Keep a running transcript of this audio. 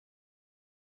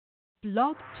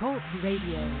Blog Talk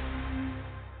Radio.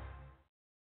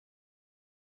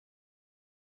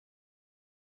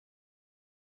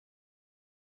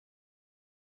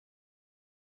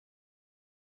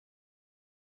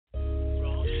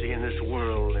 In this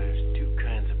world, there's two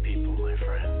kinds of people, my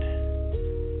friend.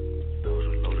 Those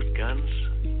with loaded guns,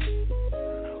 and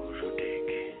those who dig.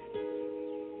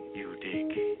 You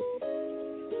dig.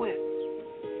 When?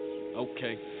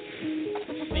 Okay.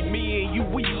 See, me and you,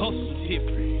 we hustle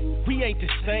different. We ain't the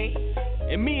same.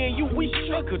 And me and you, we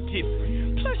struggle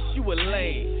different. Plus, you a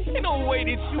lame. Ain't no way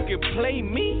that you can play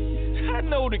me. I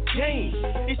know the game.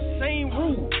 It's the same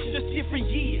rules, just different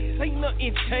years. Ain't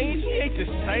nothing changed. We ain't the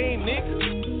same, nigga.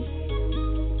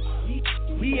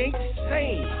 We ain't the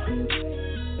same.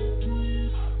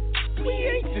 We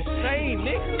ain't the same,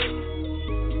 nigga.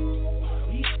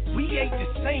 We ain't the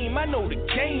same. I know the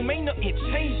game. Ain't nothing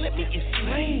changed. Let me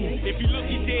explain. If you look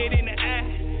you dead in the eye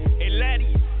and lie to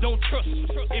you, don't trust him.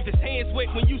 If his hands wet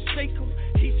when you shake him,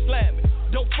 he's slamming.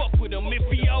 Don't fuck with him. If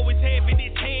he always having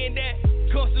his hand out,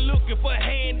 constantly looking for a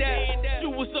handout.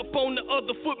 You was up on the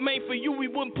other foot, man. For you, we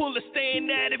wouldn't pull a stand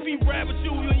out. If he ride with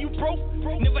you and you broke,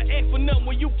 never ask for nothing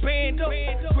when you band up.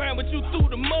 Grind with you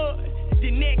through the mud,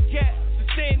 then that guy to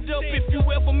stand up. If you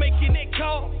ever making that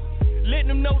call, let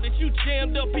them know that you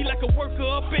jammed up. Be like a worker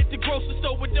up at the grocery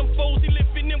store with them foes. He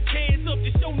lifting them cans up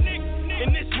to show nigga. And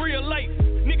this real life,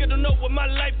 nigga don't know what my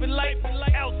life is like.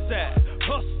 Outside,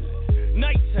 hustling,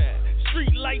 nighttime.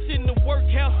 Street lights in the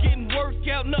workhouse, getting worked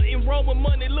out. Nothing wrong with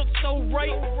money, looks so right.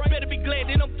 Better be glad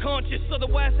that I'm conscious,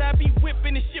 otherwise I be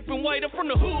whipping and shipping white. I'm from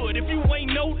the hood. If you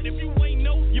ain't know,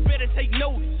 you better take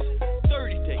notice.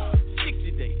 30 days,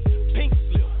 60 days, pink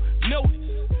slip, notice.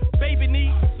 Baby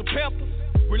needs some peppers.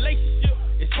 Relationship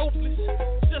is hopeless.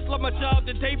 Just like my job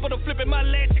today, but I'm flipping my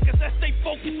latch cause I stay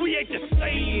focused. We ain't the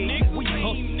same, nigga. We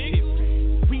hustle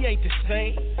different. We ain't the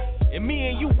same. And me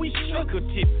and you, we struggle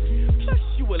different. Plus,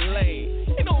 you a lame.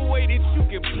 Ain't no way that you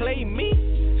can play me.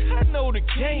 I know the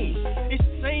game. It's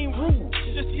the same rules,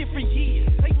 just different years.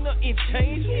 Ain't nothing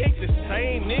changed. We ain't the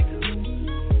same, nigga.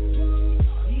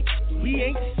 We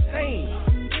ain't the same.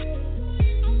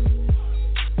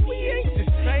 We ain't the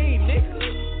same, nigga.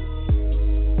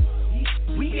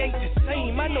 We ain't the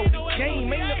same. I know the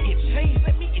game. Ain't nothing changed.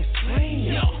 Let me explain.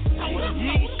 Yo, I wanna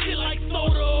see shit like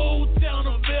soda, old down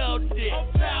about that.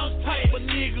 Type of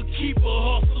nigga, keep a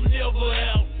hustle, never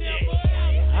out there.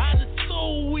 I done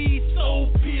sold weed,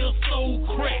 sold pills, sold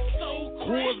crack.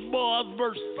 Chorus bars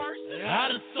verses. I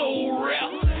done sold rap.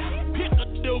 Pick a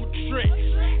dope track.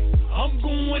 I'm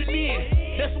going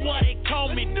in. That's why they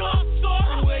call me Dark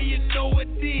Star. Well, you know it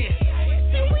then.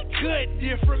 See, we cut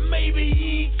different. Maybe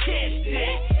you ain't catch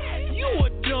that. You a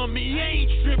dummy,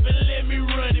 ain't tripping. Let me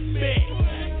run it back.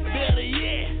 Better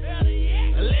yet,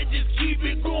 let's just keep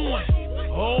it going.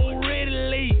 Already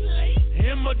late,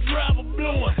 and my driver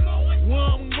blowing. Where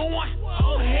I'm going,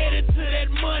 I'm headed to that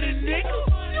money, nigga.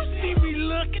 You see me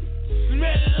looking,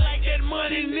 smelling like that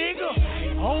money, nigga.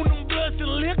 On them blunts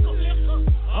and liquor,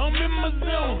 I'm in my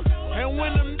zone. And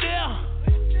when I'm there,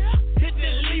 hit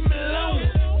that leave me alone.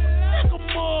 Like a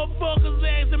motherfuckers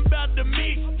asking about the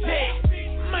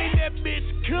mixtape. Man, that bitch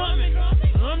coming,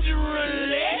 I'm just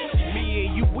relaxing. Me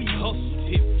and you, we hustle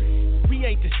different. We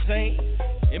ain't the same.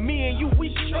 And me and you,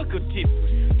 we struggle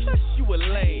different. Plus, you a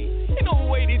lame. Ain't no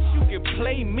way that you can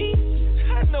play me.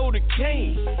 I know the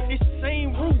game. It's the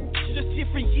same rules, just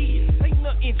different years. Ain't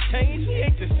nothing changed. We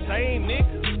ain't the same,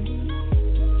 nigga.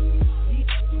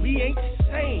 We ain't the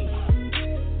same.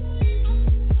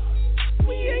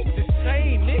 We ain't the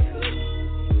same, nigga.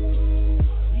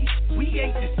 We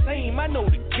ain't the same. I know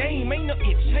the game. Ain't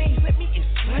nothing changed. Let me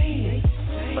explain.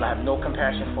 But I have no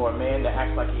compassion for a man that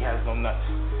acts like he has no nuts,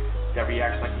 that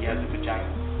reacts like he has a vagina.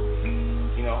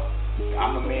 You know,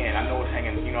 I'm a man. I know what's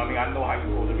hanging. You know what I mean? I know how you're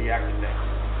supposed to react to things.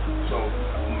 So,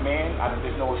 man,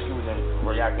 there's no excuse in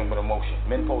reacting with emotion.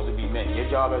 Men supposed to be men. Your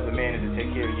job as a man is to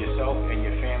take care of yourself and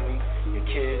your family, your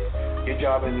kids. Your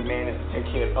job as a man is to take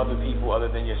care of other people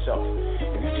other than yourself.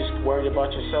 If you're just worried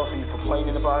about yourself and you're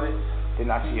complaining about it,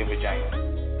 then I see a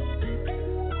vagina.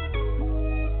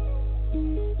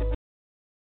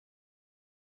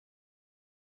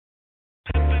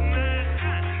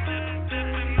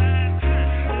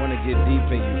 Get deep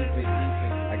in you.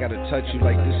 I gotta touch you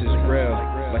like this is real,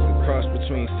 like a cross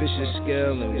between fishing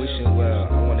scale and wishing well.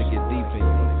 I wanna get deep in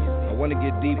you. I wanna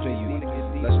get deep in you.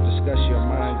 Let's discuss your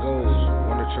mind goals.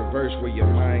 Wanna traverse where your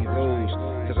mind goes,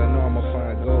 cause I know I'ma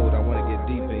find gold. I wanna get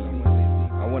deep in you.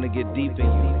 I wanna get deep in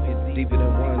you, deeper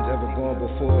than one's ever gone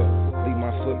before. Leave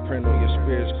my footprint on your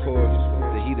spirit's core.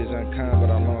 The heat is unkind,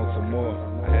 but I long for more.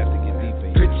 I have to get deep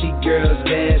in you. pretty girls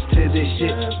dance to this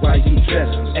shit while you dress.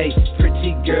 Ayy,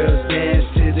 pretty girls dance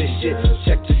to this shit.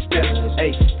 Check the steps.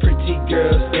 Ayy, pretty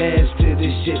girls dance to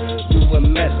this shit. You a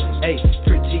mess. Ayy,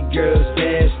 pretty girls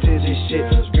dance to this shit.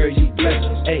 Girl, you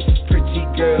blessed. Ayy, pretty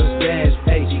girls dance.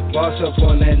 Ayy, boss up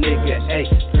on that nigga. Ayy,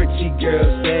 pretty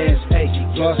girls dance.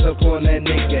 Ayy, boss up on that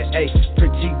nigga. Ayy,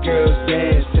 pretty girls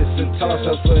dance. It's a toss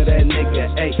up for that nigga.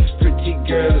 Ayy, pretty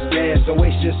girls dance. Don't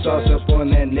waste your sauce up on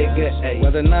that nigga. Ayy,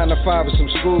 whether 9 to 5 or some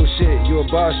school shit, you a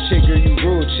boss chick or you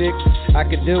rude chick, I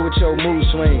could deal with your mood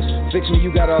swings. Fix me,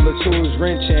 you got all the tools,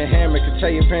 wrench and hammer. Could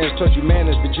tell your parents taught you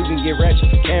manners, but you can get ratchet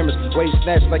for cameras. Waist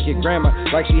snatched like your grandma,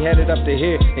 like she had it up to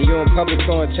here. And you in public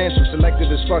throwing tantrums,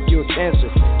 selected as fuck, you a cancer.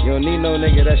 You don't need no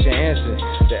nigga, that's your answer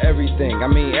to everything. I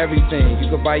mean everything. You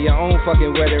could buy your own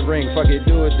fucking wedding ring, fuck it,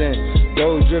 do it then.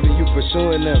 Goals driven, you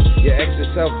pursuing them. Your ex of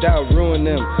self-doubt ruined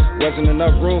them. Wasn't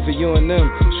enough room for you and them.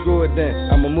 Screw it then,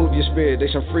 I'ma move your spirit, they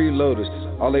some freeloaders.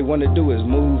 All they wanna do is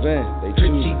move in. They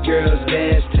pretty girls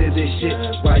dance to this shit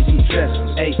while you dress.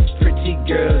 Ayy, pretty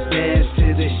girls dance to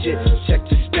this shit. Check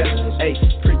the steps. Ayy,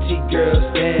 pretty girls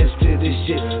dance to this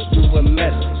shit. You a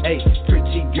mess. Ayy,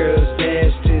 pretty girls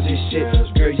dance to this shit.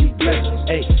 Girl, you blessed.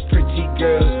 Ayy, pretty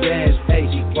girls dance.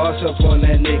 Ayy, boss up on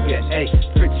that nigga. Ayy,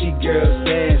 pretty girls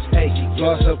dance. Ayy,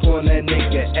 boss up on that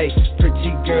nigga. Ayy,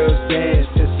 pretty girls dance.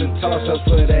 It's a toss up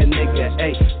for that nigga.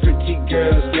 Ayy, pretty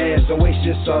girls dance. Don't waste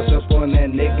your sauce up on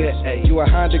that nigga. Ayy, you a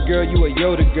Honda girl, you a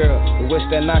Yoda girl. But what's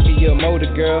that knocking your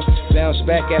motor, girl? Bounce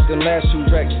back after the last 2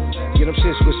 wrecks. Get them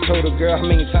shits was total, girl. How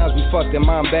many times we fucked in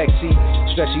mom backseat?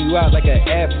 Stretching you out like an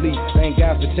athlete. Thank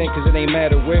God for 10, cause it ain't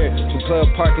matter where. From club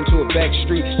parking to a back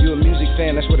street. You a music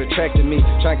fan, that's what attracted me.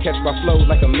 Try and catch my flow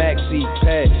like a maxi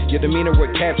pad. Your demeanor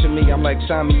would capture me. I'm like,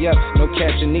 sign me up, no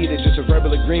caption needed. Just a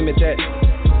verbal agreement that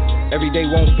every day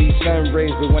won't be sun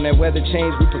rays, but when that weather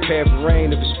change, we prepare for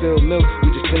rain. If it's spilled milk,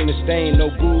 we just clean the stain. No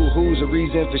boo-hoo's a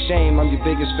reason for shame. I'm your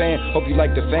biggest fan, hope you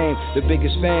like the fame. The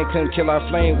biggest fan couldn't kill our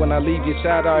flame. When I leave your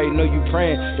side, I already know you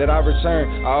praying that I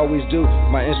return. I always do,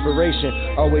 my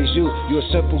inspiration, always you. You a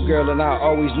simple girl and I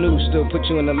always knew. Still put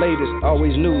you in the latest,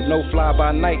 always knew. No fly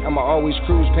by night, I'ma always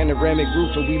cruise. Panoramic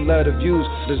roof and we love the views.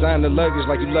 Design the luggage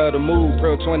like you love to move.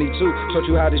 Pearl 22, taught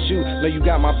you how to shoot. Know you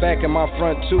got my back and my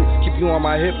front too. Keep you on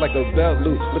my hip like a belt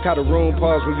loop. Look how the room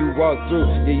pause when you walk through.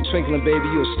 Yeah, you twinkling, baby,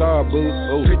 you a star, boo.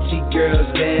 Oh, pretty girls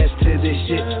dance to this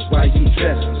shit while you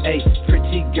dress. Ayy,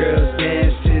 pretty girls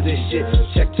dance to this shit.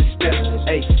 Check the steps.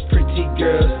 Ayy, pretty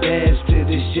girls dance to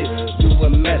this shit. You a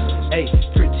mess. Ayy,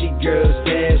 pretty girls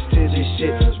dance to this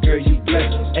shit. Girl, you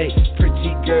blessed. Ayy,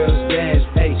 pretty girls dance.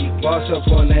 Ayy, boss up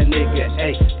on that nigga.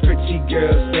 Ayy, pretty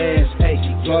girls dance. Ayy,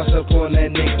 boss up on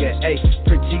that nigga. Ayy,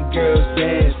 pretty girls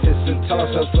dance. It's a toss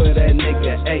up for that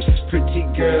nigga. Ayy, pretty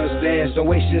girls dance. Don't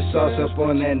waste your sauce up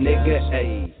on that nigga.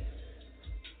 Ayy.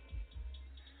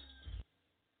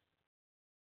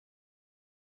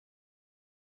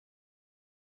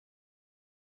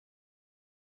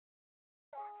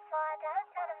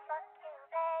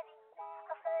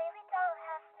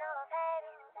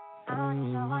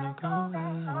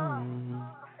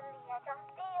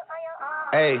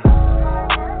 Hey,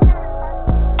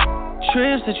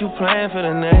 trips that you plan for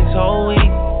the next whole week.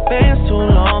 Bands too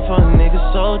long for a nigga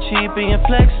so cheap. And your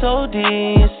flex OD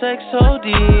and sex OD.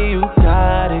 You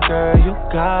got it, girl, you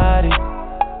got it.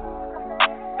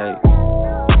 Hey,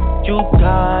 you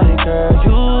got it, girl,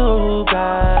 you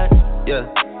got it. Yeah,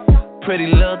 pretty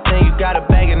little thing, you got a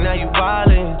bag and now you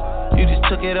wildin'. You just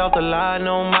took it off the line,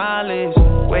 no mileage.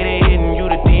 Way they hitting you,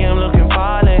 the DM looking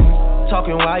violent.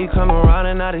 Talking while you come around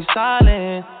and now they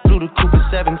silent. Blew the Cooper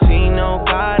 17, no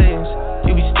guidance.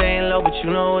 You be staying low, but you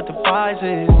know what the price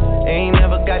is. Ain't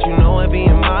never got you know it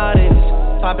being modest.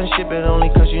 Poppin' shit, but only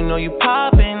cause you know you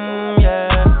poppin',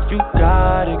 yeah. You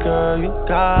got it, girl, you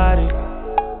got it.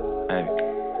 Hey.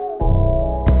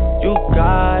 You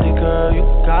got it, girl, you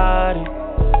got it.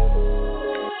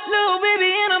 Little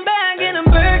baby in a bag and I'm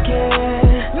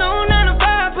Birkin. No 9 to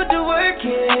 5, put the work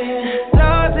in.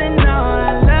 Laws and all,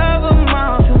 I love them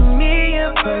all. To me,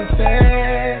 you're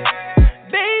perfect.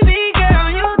 Baby girl,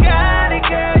 you got it,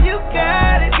 girl. You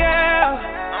got it, girl.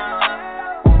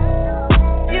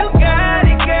 You got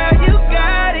it, girl. You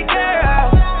got it, girl.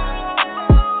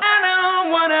 I don't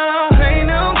wanna play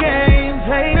no games.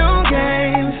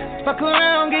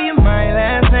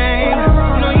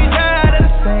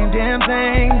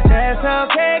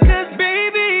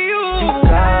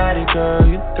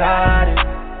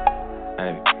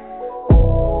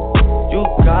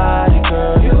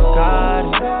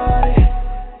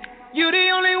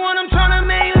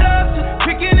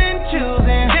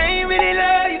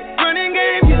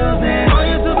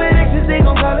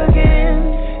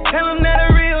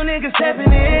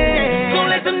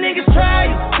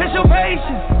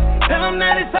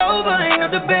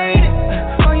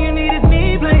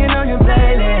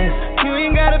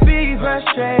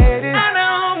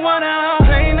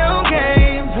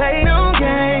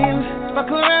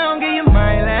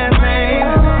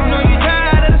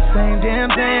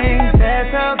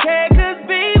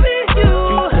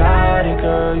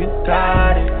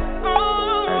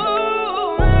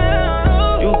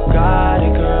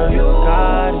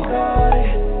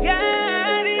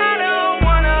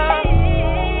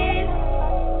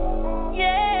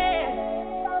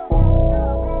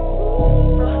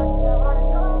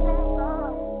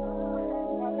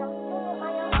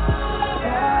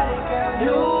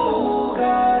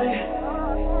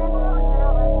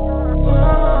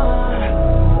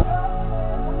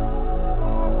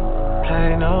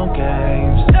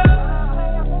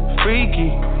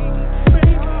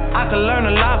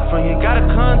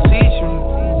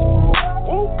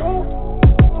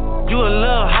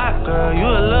 girl, you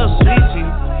a little sweetie.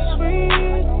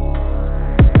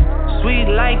 Sweet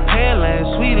like Pearland,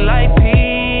 sweet like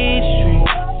Peachtree.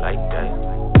 Like that.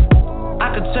 I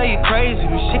could tell you crazy,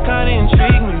 but shit kinda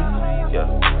intrigue me.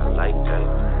 Yeah, I like that.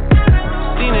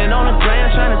 Seen it on the gram,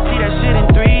 trying to see that shit in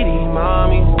 3D,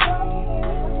 mommy.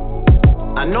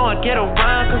 I know I get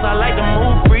around cause I like to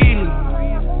move freely.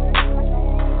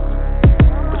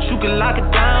 But you can lock it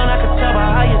down, I can tell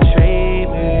by how you treat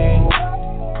me.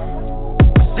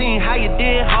 I seen how you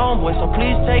did, homeboy, so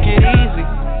please take it easy.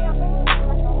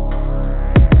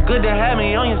 Good to have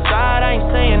me on your side, I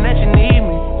ain't saying that you need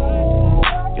me.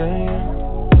 Yeah.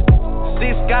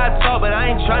 Six God talk, but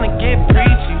I ain't tryna get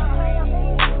preachy.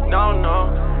 No, no.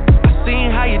 I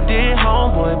seen how you did,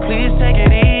 homeboy, please take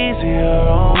it easier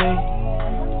on me.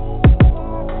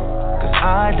 Cause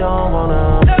I don't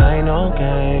wanna play no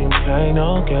games, play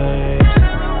no games.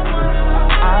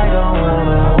 I don't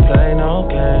wanna play no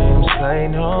games, play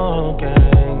no games.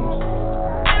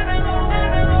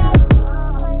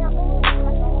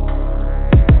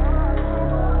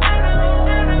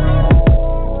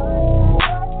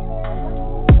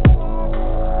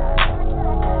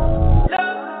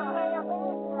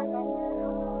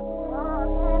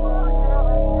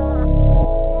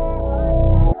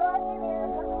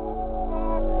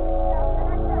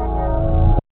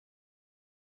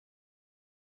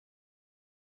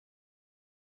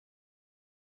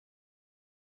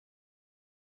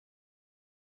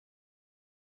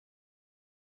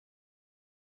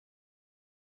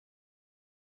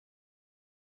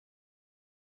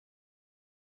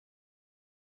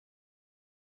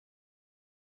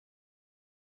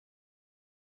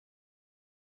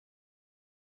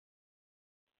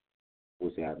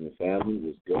 What's happening, family?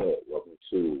 What's good? Welcome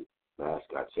to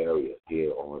Skyteria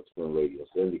here on Twin Radio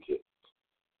Syndicate.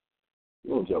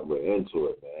 We're going to jump right into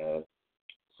it, man.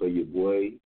 So your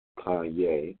boy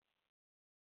Kanye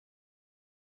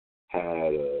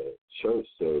had a church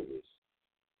service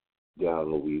down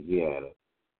in Louisiana.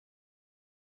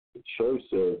 The church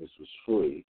service was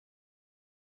free,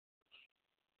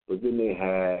 but then they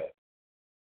had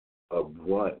a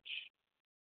brunch,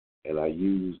 and I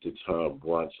use the term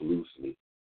brunch loosely,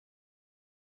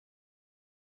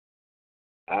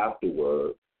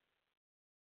 afterward,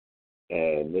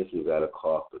 and this was at a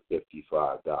cost of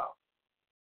 $55.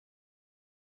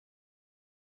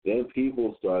 Then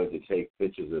people started to take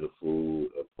pictures of the food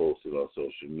and post it on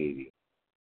social media.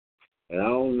 And I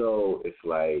don't know if,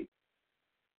 like,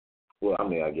 well, I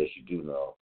mean, I guess you do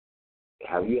know.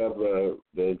 Have you ever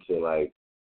been to, like,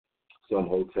 some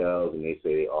hotels and they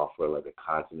say they offer, like, a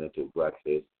continental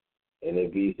breakfast and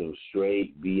it be some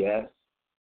straight BS?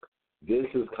 This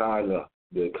is kind of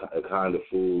the kind of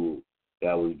food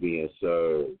that was being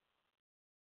served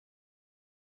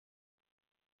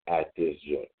at this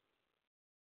joint.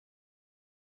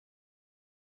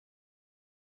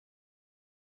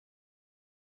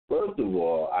 First of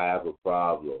all, I have a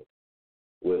problem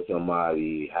with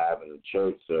somebody having a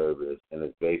church service and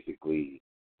it's basically,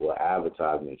 well,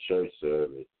 advertising a church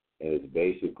service and it's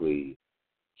basically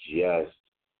just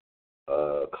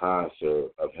a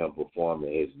concert of him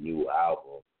performing his new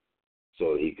album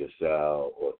so he can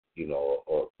sell or, you know,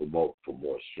 or promote for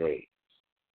more streams.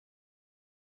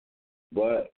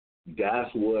 But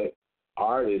that's what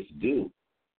artists do.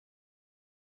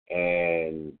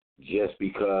 And just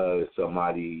because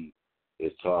somebody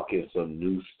is talking some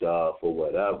new stuff or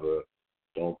whatever,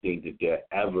 don't think that they're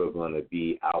ever going to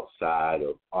be outside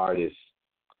of artists'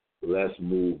 let's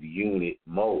move unit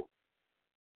mode.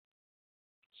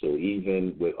 So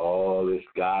even with all this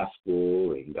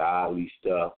gospel and godly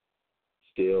stuff,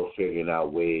 still figuring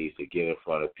out ways to get in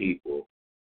front of people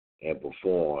and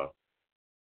perform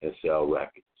and sell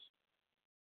records.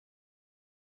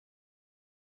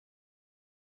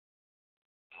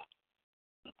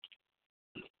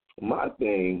 My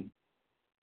thing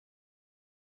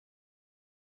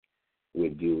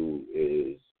would do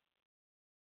is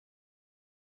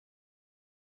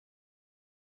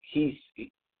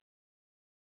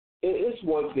it's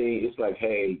one thing, it's like,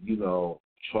 hey, you know,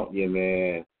 Trump your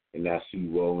man and that's who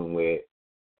you rolling with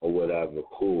or whatever,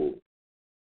 cool.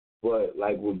 But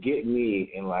like what get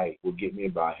me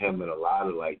about him and a lot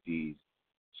of like these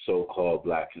so-called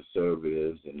black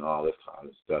conservatives and all this kind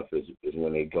of stuff is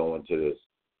when they go into this,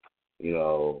 you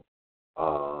know,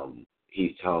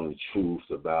 he's telling the truth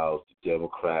about the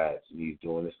Democrats and he's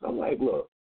doing this. And I'm like, look,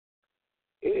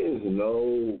 it is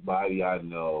nobody I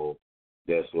know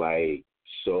that's like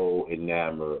so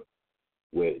enamored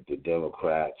with the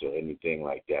Democrats or anything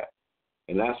like that.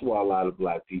 And that's why a lot of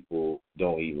black people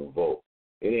don't even vote.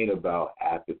 It ain't about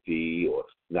apathy or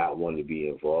not wanting to be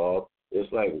involved.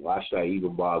 It's like, why should I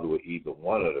even bother with either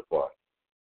one of the parties?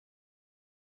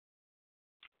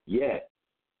 Yet,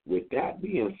 with that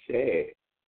being said,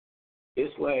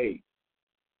 it's like,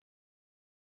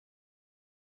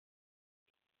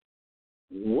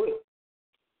 what?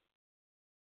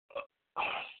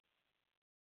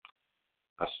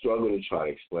 I struggle to try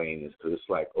to explain this because it's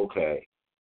like, okay,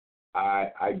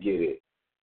 I get it.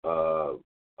 A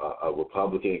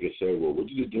Republican can say, well, what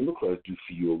do the Democrats do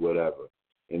for you or whatever?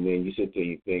 And then you sit there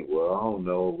and you think, well, I don't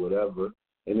know, whatever.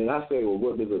 And then I say, well,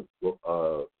 what does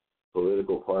a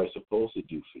political party supposed to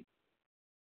do for you?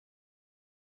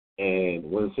 And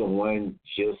when someone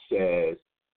just says,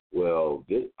 well,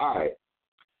 all right,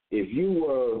 if you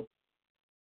were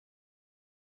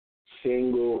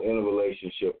single in a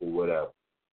relationship or whatever,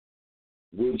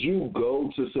 would you go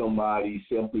to somebody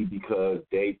simply because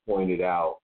they pointed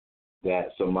out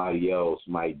that somebody else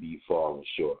might be falling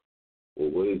short? Well,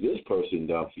 what has this person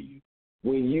done for you?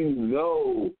 When you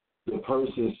know the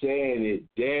person saying it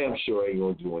damn sure ain't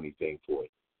going to do anything for you.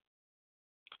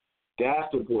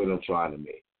 That's the point I'm trying to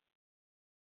make.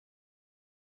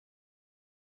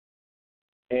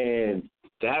 And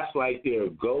that's like their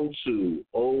go-to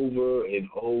over and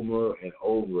over and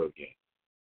over again.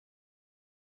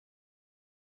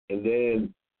 And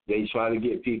then they try to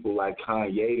get people like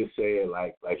Kanye to say it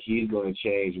like he's going to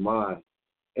change minds.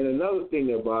 And another thing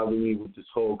that bothered me with this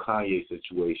whole Kanye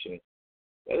situation,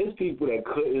 that is people that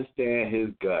couldn't stand his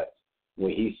guts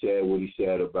when he said what he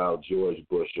said about George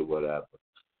Bush or whatever.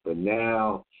 But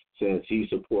now, since he's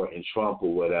supporting Trump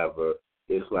or whatever,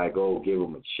 it's like, oh, give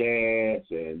him a chance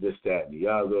and this, that, and the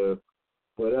other,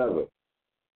 whatever.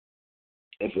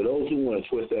 And for those who want to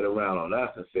twist that around on us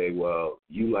and say, well,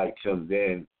 you liked him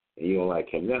then and you don't like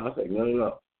him now, I was like,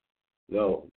 no.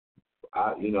 No,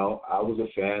 I was a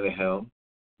fan of him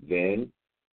then,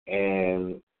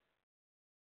 and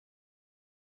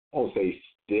I won't say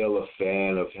still a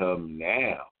fan of him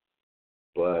now,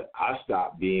 but I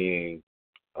stopped being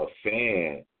a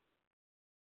fan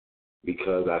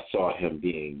because I saw him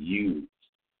being used.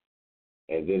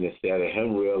 And then instead of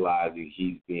him realizing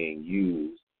he's being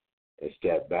used and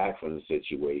step back from the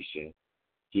situation,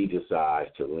 he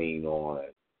decides to lean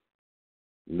on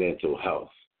mental health.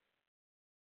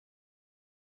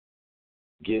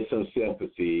 Get some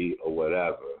sympathy or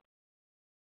whatever.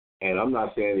 And I'm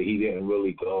not saying that he didn't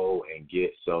really go and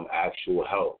get some actual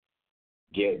help,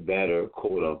 get better,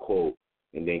 quote unquote,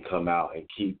 and then come out and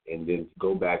then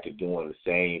go back to doing the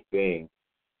same thing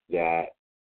that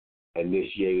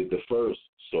initiated the first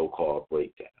so-called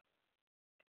breakdown.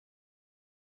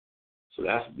 So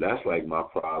that's like my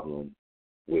problem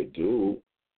with dude.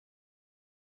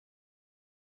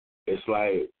 It's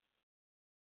like,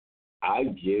 I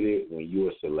get it when you're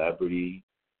a celebrity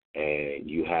and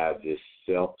you have this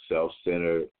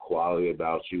self-centered quality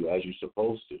about you as you're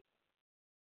supposed to.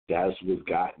 That's what's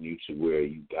gotten you to where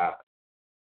you got.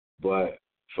 But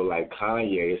for like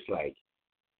Kanye, it's like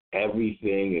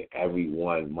everything and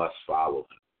everyone must follow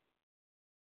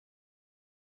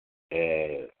him.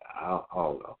 And I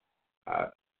don't know.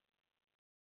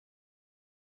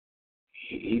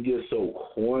 He just so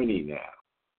corny now.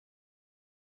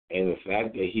 And the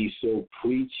fact that he's so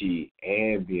preachy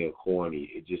and being corny,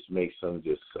 it just makes him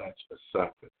just such a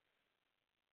sucker.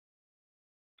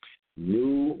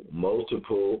 New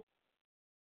multiple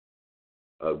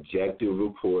objective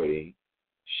reporting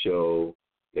show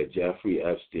that Jeffrey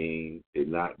Epstein did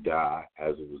not die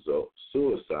as a result of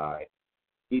suicide.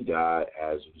 He died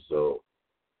as a result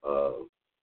of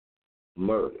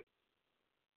murder.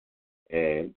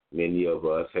 And many of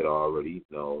us had already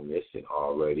known this and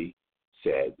already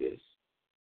said this.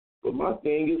 But my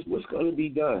thing is, what's going to be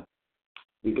done?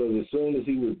 Because as soon as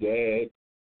he was dead,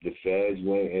 the feds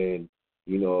went and,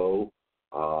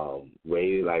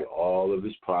 raided like all of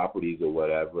his properties or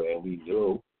whatever, and we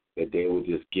knew that they were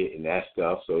just getting that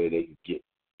stuff so that they could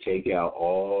take out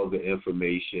all the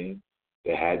information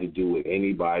that had to do with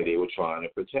anybody they were trying to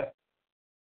protect.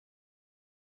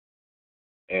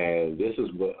 And this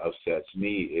is what upsets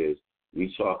me is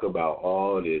we talk about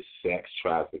all this sex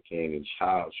trafficking and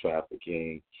child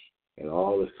trafficking and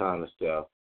all this kind of stuff,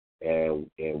 and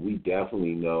we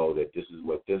definitely know that this is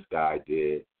what this guy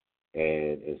did.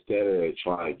 And instead of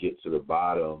trying to get to the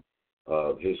bottom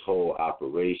of his whole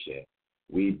operation,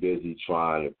 we busy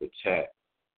trying to protect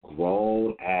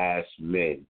grown-ass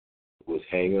men who was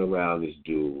hanging around this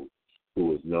dude who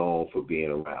was known for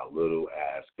being around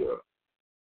little-ass girls.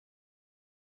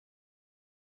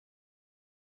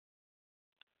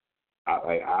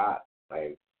 I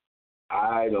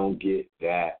don't get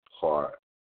that part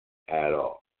at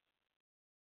all.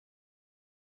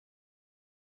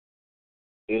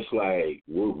 it's like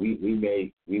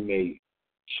we make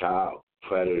child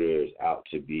predators out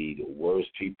to be the worst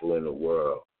people in the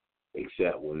world,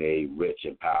 except when they rich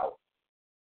and powerful.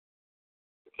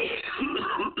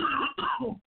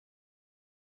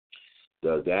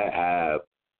 Does that have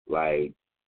like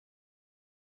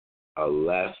a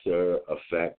lesser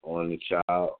effect on the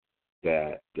child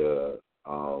that the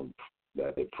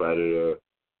predator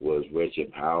was rich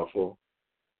and powerful?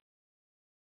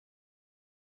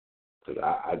 Because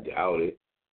I doubt it.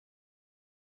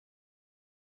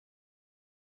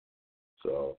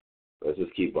 So let's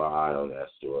just keep our eye on that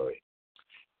story.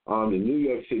 The New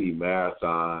York City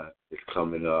Marathon is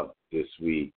coming up this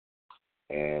week,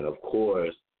 and of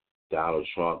course, Donald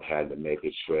Trump had to make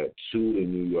a trip to the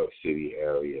New York City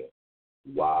area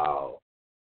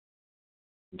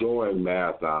during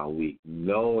Marathon Week,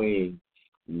 knowing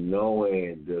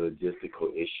the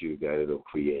logistical issue that it'll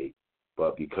create.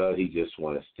 But because he just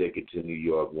want to stick it to New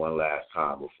York one last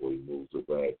time before he moves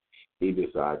away, he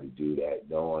decided to do that,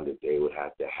 knowing that they would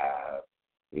have to have,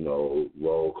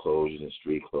 road closures and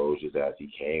street closures as he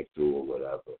came through or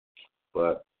whatever.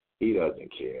 But he doesn't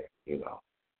care,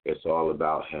 It's all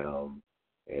about him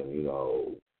and,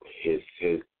 his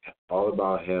all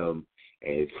about him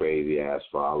and his crazy ass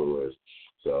followers.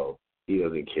 So he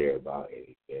doesn't care about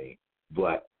anything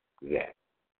but that.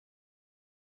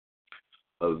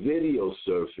 A video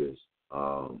surfaced,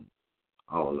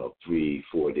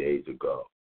 3-4 days ago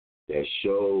that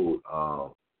showed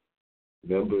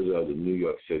members of the New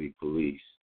York City Police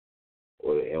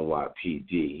or the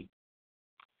NYPD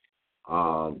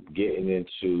getting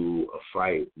into a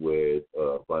fight with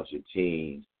a bunch of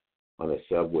teens on a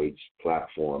subway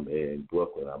platform in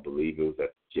Brooklyn. I believe it was at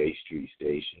the J Street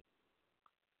station.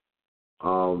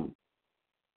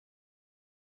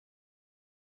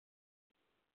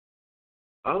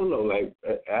 I don't know, like,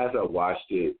 as I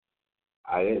watched it,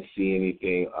 I didn't see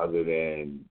anything other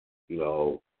than,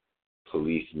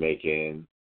 police making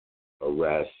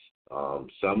arrests.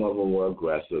 Some of them were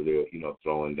aggressive. They were,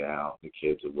 throwing down the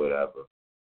kids or whatever.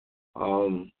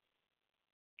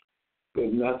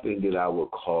 But nothing that I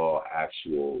would call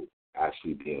actually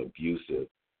being abusive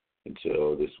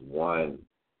until this one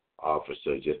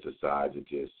officer just decided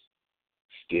to just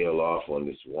steal off on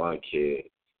this one kid.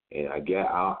 And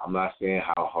I'm not saying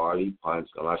how hard he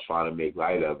punched. I'm not trying to make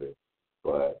light of it.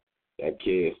 But that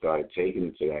kid started taking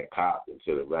it to that cop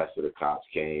until the rest of the cops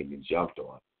came and jumped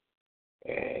on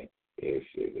him. And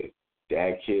if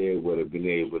that kid would have been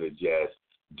able to just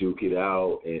duke it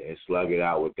out and slug it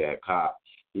out with that cop,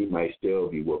 he might still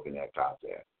be whooping that cop's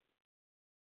ass.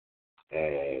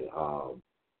 And,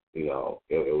 it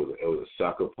was a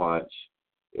sucker punch.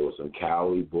 It was some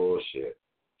cowardly bullshit.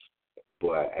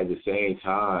 But at the same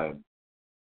time,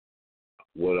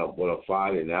 what I'm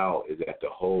finding out is that the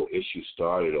whole issue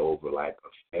started over like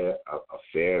a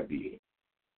fair beating.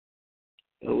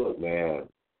 And look, man,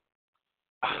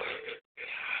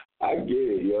 I get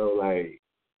it, like,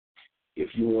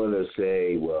 if you want to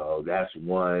say, well, that's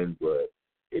one, but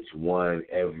it's one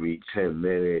every 10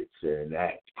 minutes, and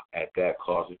that at that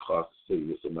cost, it costs the city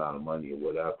this amount of money or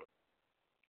whatever.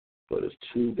 But it's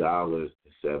 $2.75.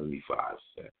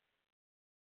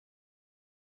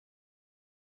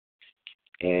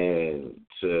 And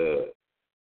to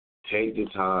take the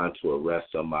time to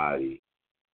arrest somebody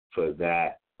for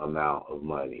that amount of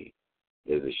money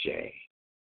is a shame.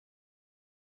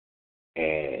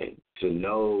 And to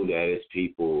know that it's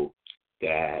people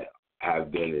that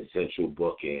have been in central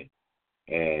booking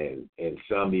and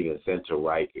some even sent to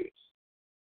Rikers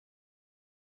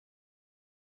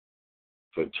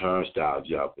for turnstile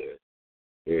jumping,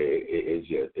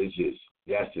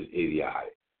 that's just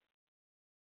idiotic.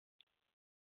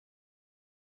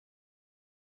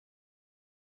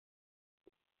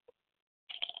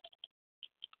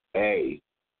 A,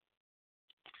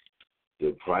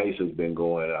 the price has been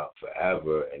going up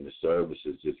forever and the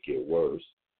services just get worse.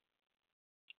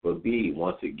 But B,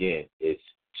 once again, it's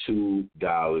 $2.75.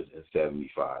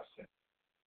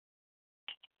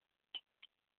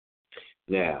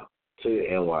 Now, to the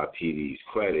NYPD's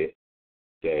credit,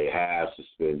 they have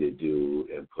suspended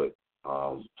dude and put,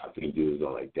 I think dude is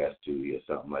on like death duty or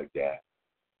something like that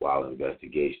while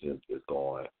investigation is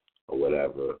going or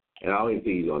whatever. And I don't even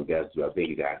think he's on death duty. I think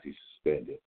he's actually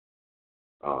suspended.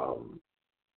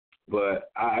 But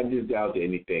I just doubt that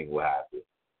anything will happen.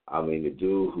 I mean, the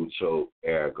dude who choked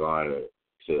Eric Garner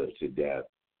to death,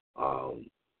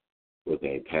 was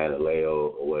named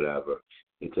Pantaleo or whatever,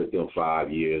 it took them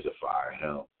 5 years to fire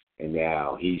him. And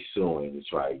now he's suing to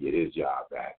try to get his job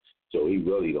back. So he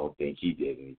really don't think he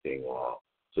did anything wrong.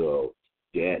 So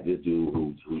this dude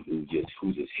who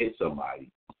just hit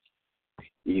somebody,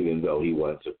 even though he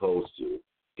wasn't supposed to.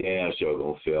 Damn sure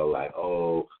gonna feel like,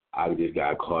 oh, I just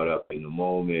got caught up in the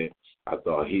moment. I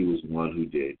thought he was the one who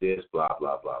did this, blah,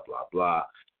 blah, blah, blah, blah,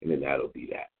 and then that'll be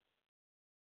that.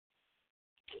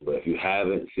 But if you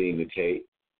haven't seen the tape,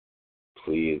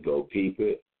 please go peep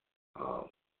it.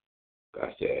 Like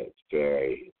I said, it's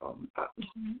very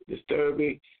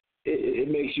disturbing. It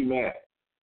makes you mad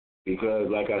because,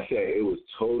 like I said, it was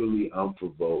totally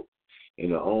unprovoked.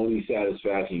 And the only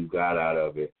satisfaction you got out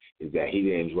of it is that he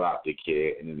didn't drop the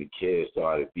kid, and then the kid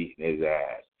started beating his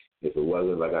ass. If it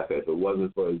wasn't, like I said, if it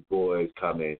wasn't for his boys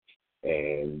coming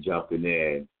and jumping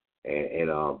in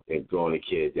and throwing the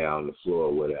kid down the floor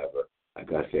or whatever,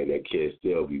 like I said, that kid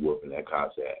still be whooping that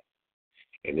cop's ass.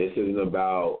 And this isn't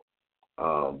about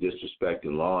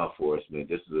disrespecting law enforcement.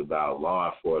 This is about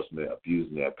law enforcement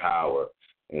abusing their power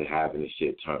and having the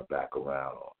shit turned back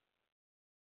around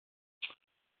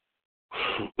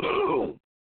on.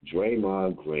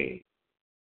 Draymond Green.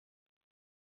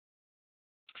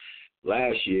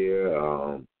 Last year,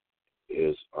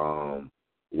 is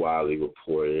widely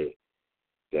reported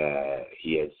that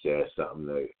he had said something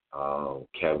to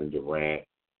Kevin Durant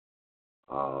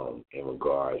in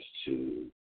regards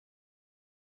to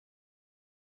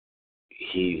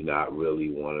he's not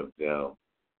really one of them,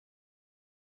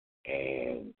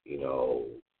 and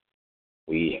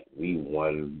we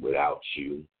won without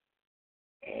you,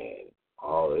 and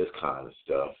all this kind of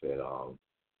stuff, and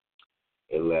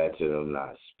it led to them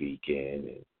not speaking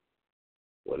and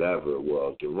whatever.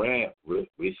 Well, Durant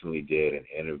recently did an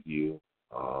interview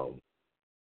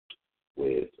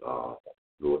with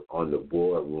on the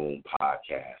Boardroom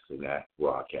podcast, and that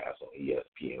broadcast on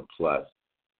ESPN Plus.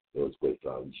 It was with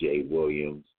Jay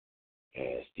Williams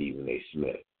and Stephen A.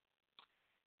 Smith,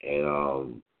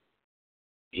 and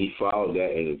he followed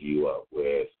that interview up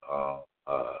with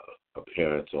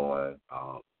appearance on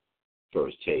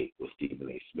First Take with Stephen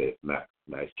A. Smith,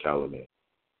 Max Kellerman,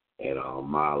 and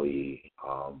Molly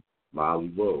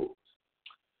Rose.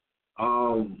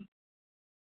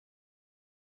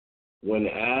 When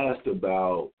asked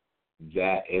about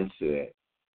that incident,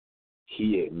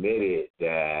 he admitted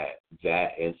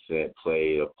that incident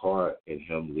played a part in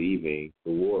him leaving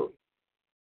the Warriors.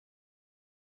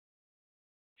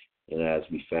 And as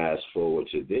we fast forward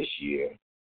to this year,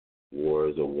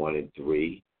 Warriors are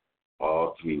 1-3.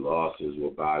 All 3 losses were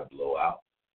by blowout.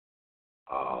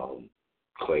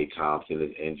 Klay Thompson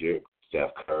is injured.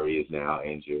 Steph Curry is now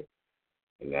injured.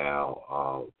 And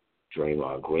now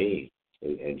Draymond Green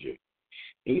is injured.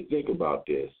 You think about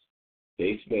this.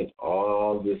 They spent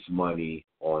all this money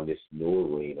on this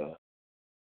new arena.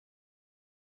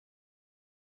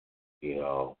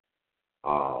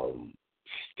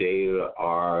 State of the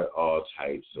art, all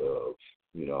types of,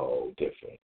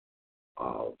 different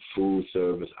food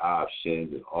service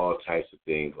options and all types of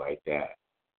things like that,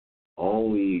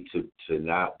 only to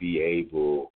not be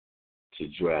able to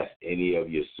dress any of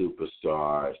your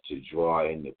superstars to draw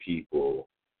in the people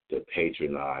to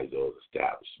patronize those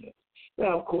establishments.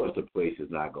 Now, of course, the place is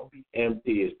not going to be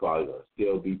empty. It's probably going to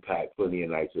still be packed plenty of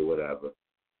nights or whatever.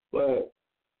 But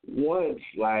once,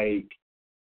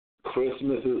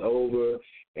 Christmas is over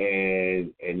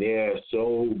and there's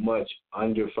so much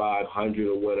under 500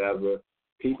 or whatever,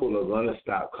 people are going to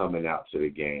stop coming out to the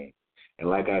game. And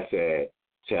like I said,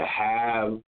 to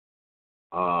have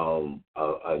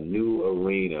a new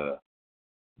arena,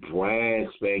 brand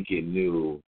spanking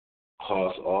new,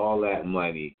 cost all that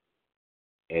money,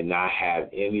 and not have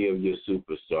any of your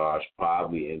superstars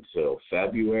probably until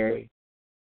February,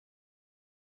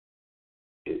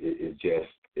 it's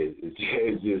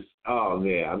just, oh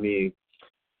man, I mean,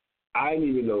 I didn't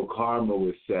even know karma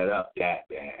was set up that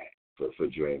bad for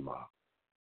Draymond.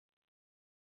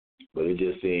 But it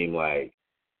just seemed like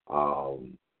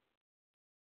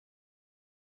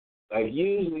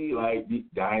usually these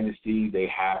dynasties, they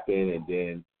happen and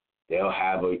then they'll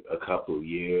have a couple of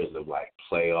years of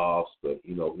playoffs, but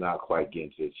not quite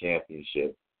getting to the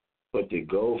championship. But to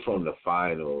go from the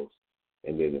finals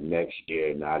and then the next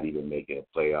year not even making the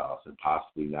playoffs and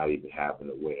possibly not even having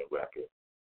a winning record,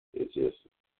 it's just,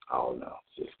 I don't know,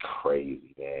 it's just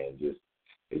crazy, man. It's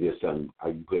just something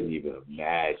I couldn't even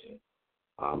imagine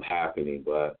happening,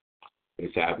 but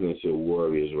it's happening to the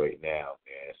Warriors right now,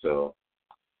 man. So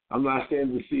I'm not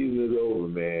saying the season is over,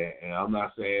 man, and I'm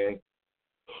not saying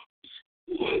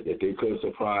that they could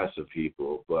surprise some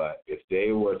people, but if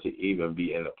they were to even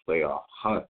be in a playoff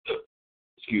hunt,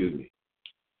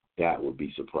 that would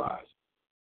be surprising.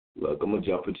 Look, I'm gonna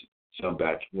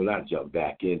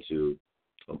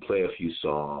play a few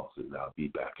songs, and I'll be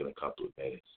back in a couple of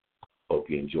minutes. Hope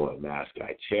you enjoy my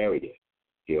Skyteria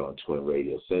here on Twin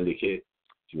Radio Syndicate.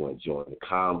 If you want to join the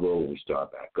convo when we start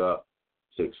back up,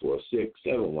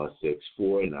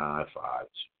 646-716-4952.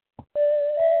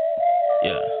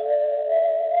 Yeah,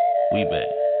 we back.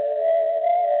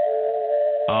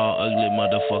 All ugly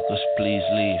motherfuckers, please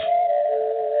leave.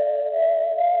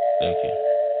 Thank you.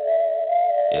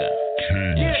 Yeah.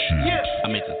 I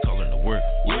make her call her to work.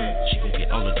 She gon' get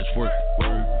all of this work.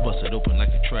 Bust it open like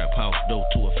a trap house door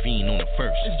to a fiend on the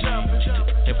first. She took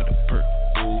half of the perk.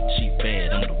 She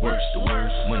bad, I'm the worst.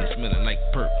 Money smelling like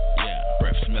perk. Yeah,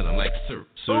 breath smelling like syrup.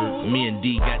 Me and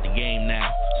D got the game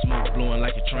now. Smoke blowing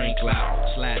like a train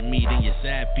cloud. Slide meat in your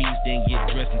side piece, then get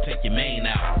dressed and take your main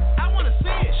out. I wanna see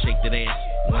it. Shake that ass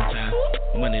one time.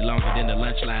 Money longer than the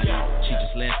lunch line. She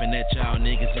just laughing at y'all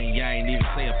niggas and y'all ain't even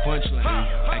say a punchline.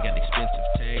 I got expensive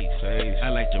taste. I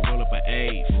like to roll up an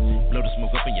eighth. Blow the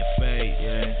smoke up in your face.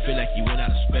 Feel like you went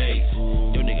out of space.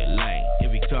 Your nigga lame.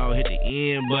 If he call, hit the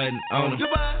end button on her.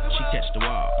 She catch the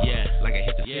wall. Yeah, like I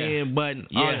hit the end button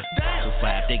on her. So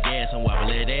five that gas and wobble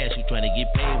that ass. You trying to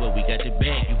get paid, but we got the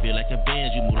bag. You feel like a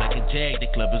Benz, you move like a Jag. The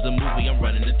club is a movie, I'm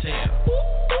running the town.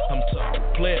 I'm talking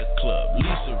player club,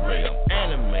 Lisa Ray. I'm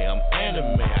anime.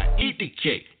 I eat the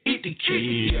cake, eat the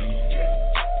cake.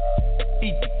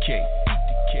 Eat the cake, eat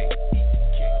the cake.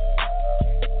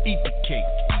 Eat the cake,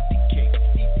 eat the cake.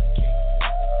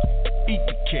 Eat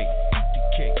the cake, eat the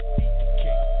cake.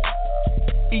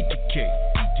 Eat the cake,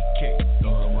 eat the cake.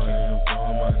 Throwing money, I'm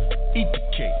throwing money. Eat the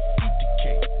cake, eat the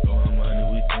cake. Throwing money,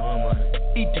 we throwing money.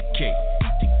 Eat the cake,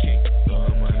 eat the cake.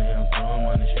 Throwing money, I'm throwing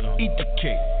money. Eat the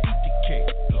cake, eat the cake.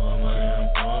 Throwing money, I'm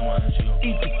throwing money.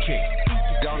 Eat the cake.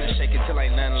 Gonna shake it till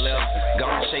ain't nothing left.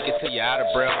 Gonna shake it till you're out of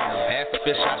breath. Ask the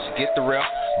fish I should get the rep.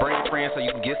 Bring friends so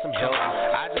you can get some help.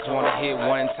 I just wanna hit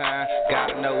one time.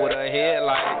 Gotta know what her head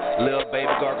like. Little baby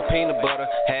gargle peanut butter.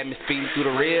 Had me speeding through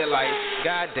the red light.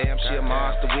 Goddamn, she a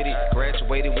monster with it.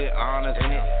 Graduated with honors in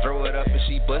it. Throw it up and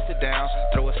she bust it down.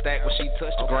 Throw a stack when she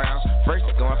touch the ground. First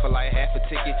it's going for like half a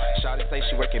ticket. Shawty say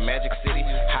she work in Magic City.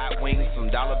 Hot wings, some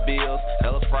dollar bills.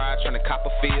 Hella fried, tryna cop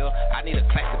a feel. I need a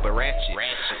classic but ratchet.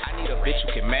 I need a bitch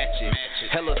who can match it.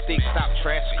 Hella thick, stop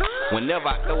traffic. Whenever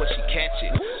I throw it, she catch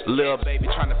it. Little baby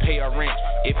tryna pay her rent.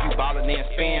 If you ballin' then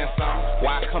spend something.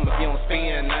 Why come if you don't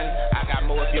spend nothing? I got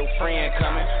more if your friend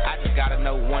coming. I just gotta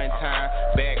know one time.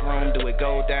 Back room, do it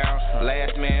go down.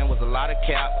 Last man was a lot of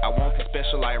cap. I want the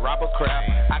special like Robert Kraft.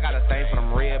 I got a thing for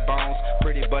them red bones.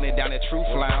 Pretty bunny down at Truth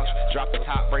Lounge. Drop the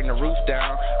top, bring the roof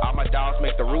down. All my dogs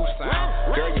make the roof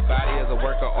sound. Girl, your body is a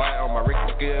work of art. On my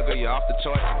Ricky skill, girl, you off the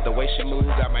chart. The way she moves,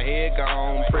 got my head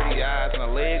gone. Pretty eyes and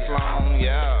her legs long,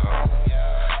 yeah.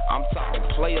 I'm talking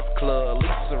Players Club,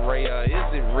 Lisa Ray.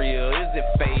 Is it real? Is it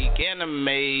fake? Anime,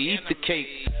 eat the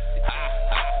cake.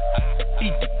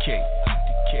 Eat the cake.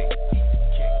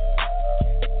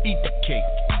 Eat the cake.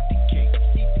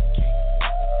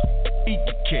 Eat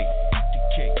the cake.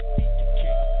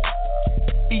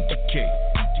 Eat the cake.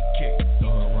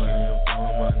 Throwing money, I'm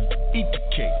throwing money. Eat the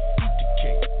cake.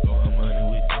 Throwing money,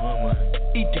 we throwing money.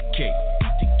 Eat the cake.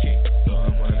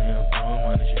 Throwing money, I'm throwing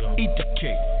money. Eat the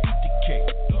cake.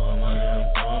 Throwing money, I'm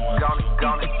throwing money.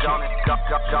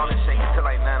 Gonna shake it till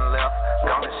ain't nothing left.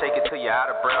 Gonna shake it till you're out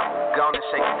of breath. Gonna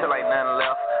shake it till ain't nothing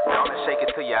left. Gonna shake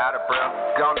it till you're out of breath.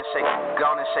 Gonna shake it. I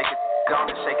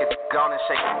wanna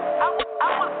see it.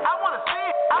 I wanna see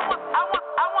it. I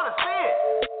wanna see it.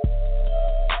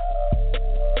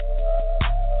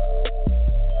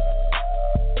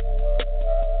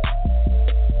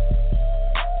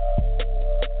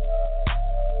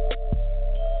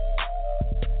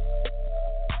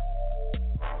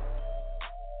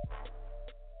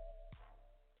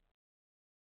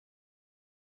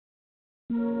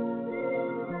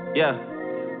 Yeah.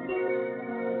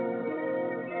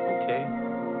 Okay.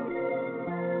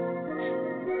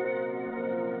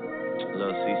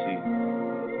 Lil CC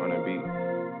on the beat.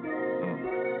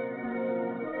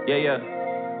 Yeah.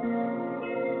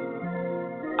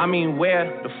 I mean, where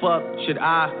the fuck should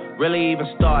I really even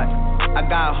start? I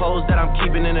got hoes that I'm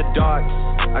keeping in the dark.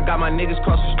 I got my niggas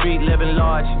cross the street living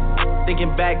large.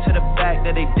 Thinking back to the fact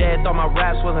that they dead. Thought my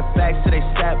raps wasn't facts till they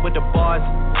sat with the bars.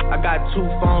 I got 2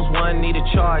 phones, one need a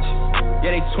charge.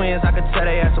 Yeah, they twins, I could tell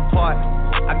they ass apart.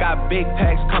 I got big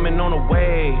packs coming on the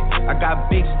way. I got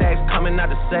big stacks coming out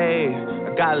to save.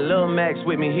 I got Lil Max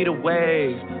with me, he the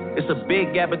wave. It's a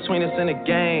big gap between us and the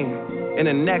game. In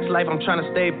the next life, I'm trying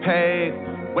to stay paid.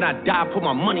 When I die, put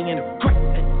my money in the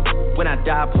grave. When I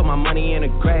die, put my money in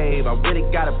the grave. I really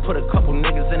gotta put a couple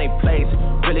niggas in their place.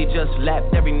 Really just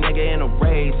lapped every nigga in a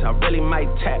race. I really might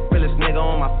tap realest nigga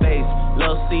on my face.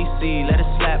 Lil CC, let it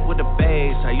slap with the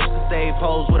bass. I used to save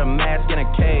hoes with a mask in a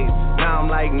cave. Now I'm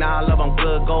like, nah, love, I'm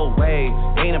good, go away.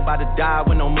 Ain't about to die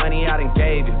with no money I done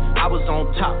gave you. I was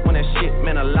on top when that shit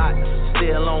meant a lot.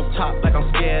 Still on top like I'm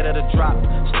scared of the drop.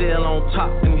 Still on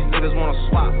top and these niggas wanna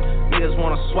swap. Niggas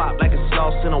wanna swap like it's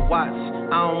sauce in a Watts.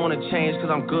 I don't wanna change cause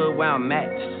I'm good where I'm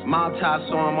at. Mob tie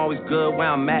so I'm always good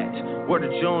where I'm at. Word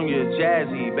of Junior,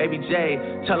 Jazzy, Baby J.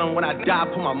 Tell them when I die,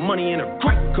 put my money in a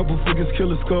crack. Couple figures,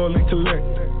 kill a skull and collect.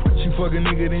 She fuck a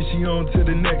nigga, then she on to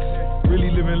the next.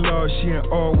 Really living large, she ain't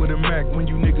all with a Mac.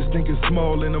 When you niggas thinking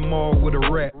small in the mall with a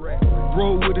rat.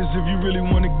 Roll with us if you really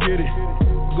wanna get it.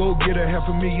 Go get a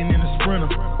 $500,000 in a Sprinter.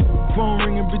 Phone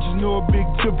ringing, bitches know a big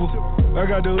tipple. I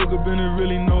got the hook up and there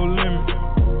really no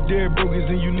limit. Dead brokers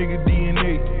in you nigga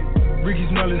DNA. Ricky's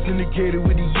knowledge indicated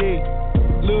with the yay.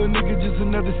 Little nigga just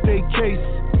another state case.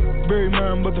 Bury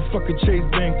my motherfucker Chase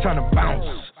Bank, time to bounce.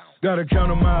 Gotta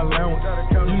count on my allowance.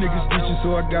 You niggas snitching,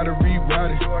 so I gotta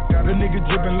reroute it. The nigga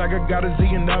dripping like I got $1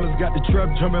 zillion. Got the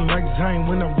trap jumping like Zane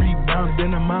when I'm rebounded.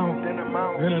 Then I'm out,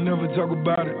 and I never talk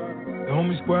about it. The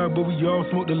homie squad, but we all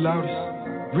smoke the loudest.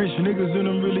 Rich niggas and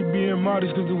I'm really being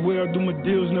modest. Cause the way I do my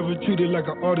deals never treated like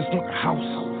an artist want a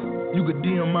house. You could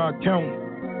DM my account.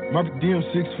 My DM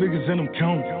 6 figures and I'm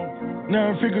counting.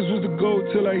 9 figures was the goal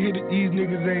till I hit it. These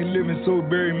niggas ain't living, so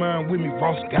bury mine with me.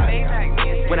 Ross got it.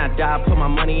 When I die, put my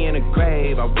money in a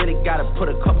grave. I really gotta put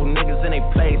a couple niggas in their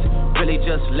place. Really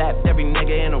just lapped every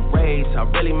nigga in a race. I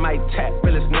really might tap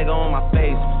realest nigga on my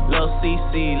face. Lil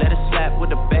CC, let it slap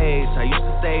with the bass. I used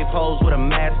to save hoes with a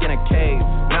mask in a cave.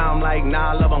 Now I'm like,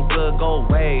 nah, love, I'm good, go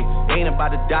away. Ain't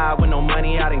about to die with no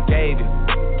money I done gave you.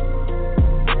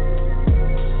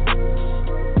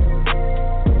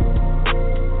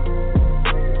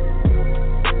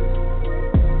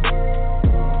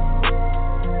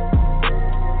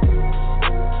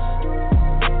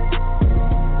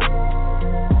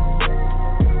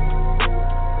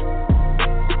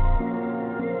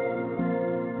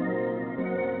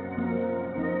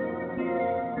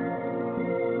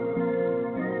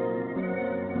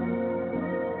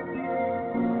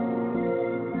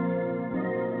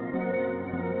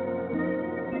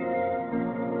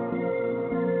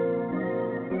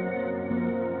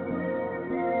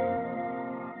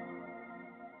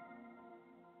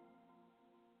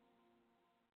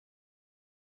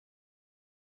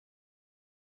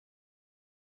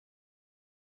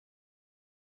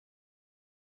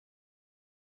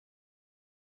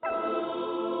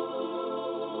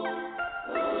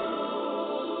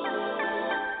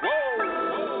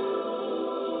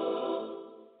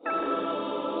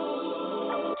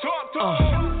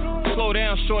 Slow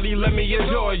down, shorty, let me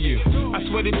adore you. I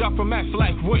swear the dark from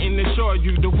Aflac wouldn't assure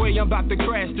you. The way I'm about to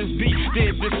crash this beat,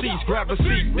 dead deceased, grab a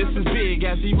seat. This is big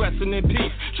as he resting in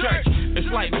peace. Church, it's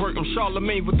light work, I'm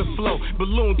Charlemagne with the flow.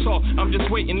 Balloon talk, I'm just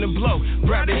waiting to blow.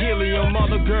 Grab the helium, all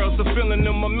the girls are feeling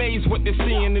them amazed what they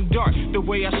see in the dark. The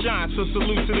way I shine, so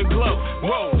salute to the glow.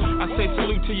 Whoa, I say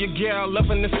salute to your girl,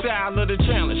 loving the style of the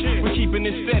challenge. We're keeping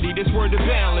it steady, this word of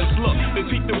balance. Look, they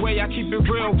peep the way I keep it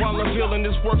real while I'm feeling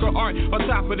this work of art on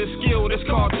top of the skill that's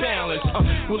called talent.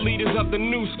 We're leaders of the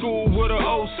new school with an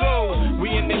old soul.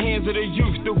 We in the hands of the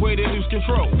youth, the way they lose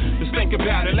control. Just think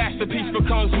about it, last the piece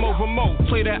becomes more remote.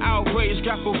 Play the outrage,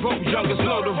 got provoked, youngest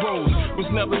know the roles. Was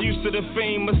never used to the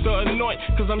fame or the anoint,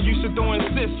 cause I'm used to throwing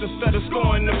assists instead of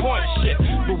scoring the point. Shit,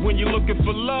 but when you're looking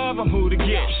for love, I'm who to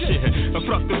get. Shit, I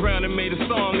fucked around and made a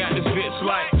song out this bitch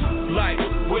like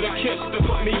with a kiss to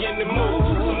put me in the mood.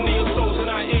 Some neo souls in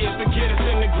our ears to get us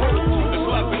in the groove. There's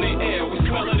love in the air, we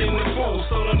smell it in the food.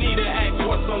 So don't need to ask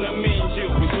what's on the menu.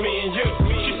 It's me and you.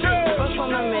 She said, what's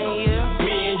on the menu?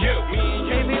 Me and you.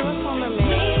 Baby, what's on the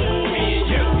menu? Me and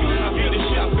you. I be the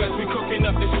chef as we cooking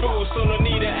up this food. So don't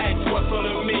need to ask what's on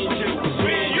the menu. It's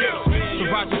me and you. So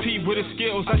Roger P with his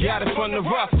skills, I got it from the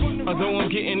rough. Although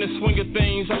I'm getting the swing of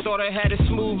things, I thought I had it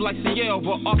smooth like CL,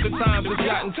 but oftentimes it's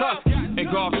gotten tough. In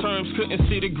golf terms, couldn't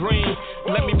see the green.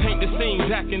 Let me paint the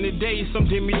scene. Back in the day, some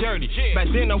did me dirty.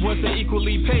 Back then I wasn't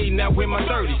equally paid, now in my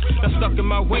 30s. That's stuck in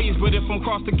my ways, but if I'm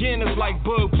crossed again, it's like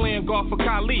Bug playing golf for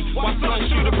Kali. My son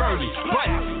shoot a birdie.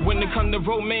 But when it come to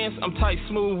romance, I'm tight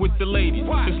smooth with the ladies.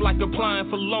 It's like applying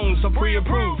for loans, I'm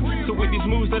pre-approved. So with these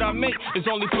moves that I make, it's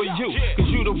only for you. Cause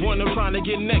you the one I'm trying to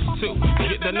get next to.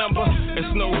 Get the number?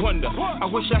 It's no wonder. I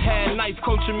wish I had nights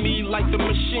coaching me like the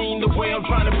machine, the way I'm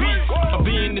trying to be. I'm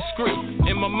being discreet.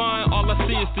 In my mind, all I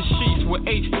see is the sheets with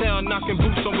H-Town knocking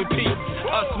boots on repeat.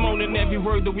 Us moaning every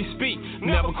word that we speak,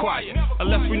 never quiet,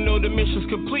 unless we know the mission's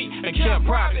complete and kept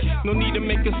private. No need to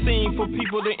make a scene for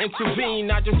people to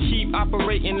intervene. I just keep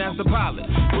operating as a pilot.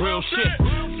 Real shit,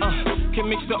 can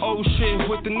mix the old shit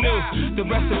with the new. The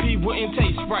recipe wouldn't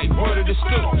taste right, word of the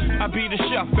stew. I be the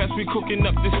chef as we cooking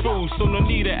up this food, so no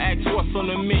need to ask what's on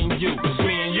the menu. It's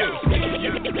me and you, me and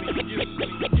you,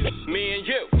 me and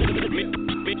you.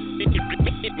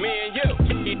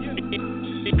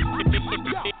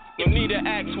 No need to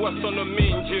ask what's on the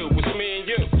menu. It's me and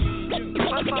you.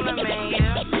 What's on the menu?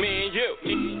 Me and you.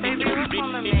 Baby, what's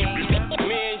on the menu?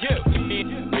 Me and you.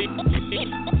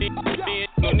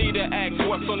 No need to ask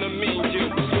what's on the menu.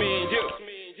 It's me and you.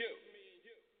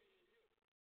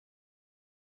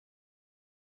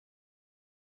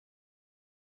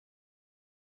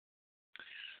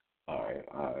 All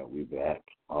right, we back.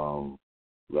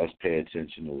 Let's pay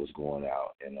attention to what's going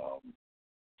out in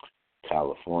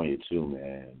California too,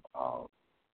 man.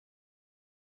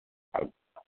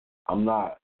 I'm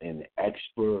not an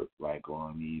expert like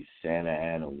on these Santa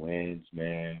Ana winds,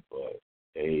 man, but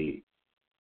they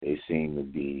seem to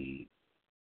be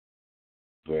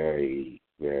very,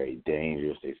 very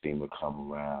dangerous. They seem to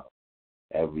come around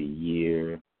every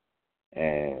year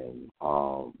and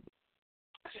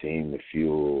seem to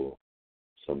fuel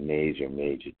some major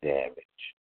damage.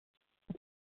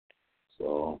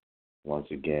 So once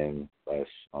again, let's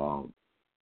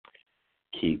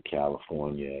keep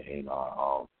California in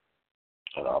our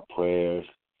prayers.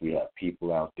 We have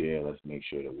people out there. Let's make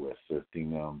sure that we're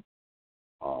assisting them,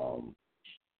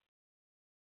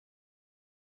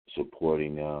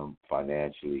 supporting them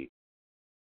financially,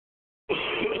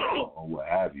 or what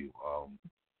have you.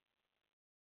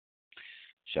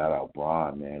 Shout out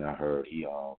Brian, man. I heard he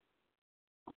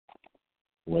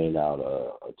rented out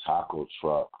a taco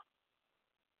truck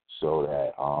so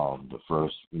that the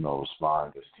first,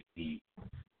 responders could eat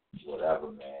whatever,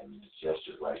 man. It's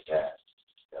gestures like that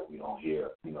we don't hear,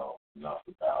 enough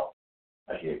about.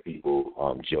 I hear people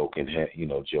joking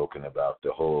about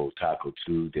the whole Taco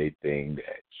Tuesday thing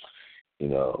that,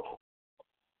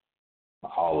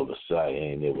 all of a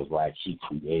sudden it was like he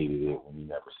created it when he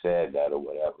never said that or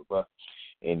whatever. But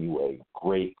anyway,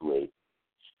 great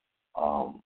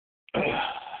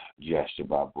gesture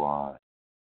by Brian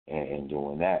and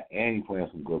doing that. And he playing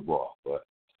some good ball, but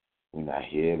we're not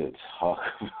here to talk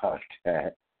about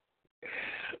that.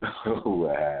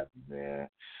 What happened, man?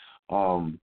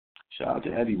 Shout out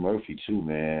to Eddie Murphy too,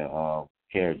 man.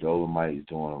 Hair Dolomite is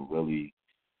doing really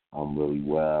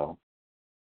well.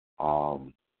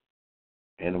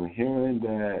 And I'm hearing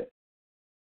that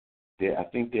I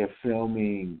think they're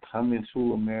filming Coming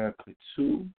to America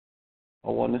 2, I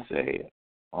want to say,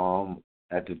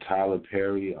 at the Tyler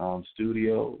Perry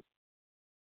studio.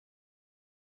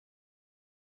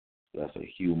 That's a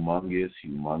humongous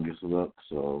look.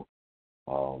 So,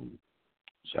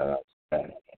 shout out to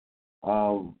that.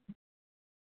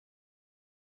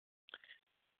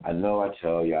 I know I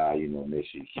tell y'all, make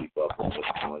sure you keep up with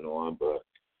what's going on, but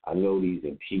I know these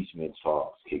impeachment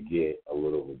talks could get a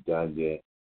little redundant,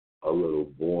 a little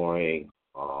boring,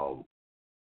 a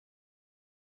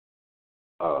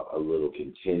little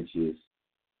contentious,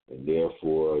 and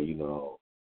therefore, you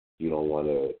don't want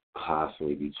to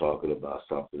constantly be talking about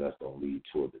something that's going to lead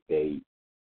to a debate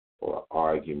or an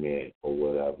argument or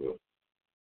whatever.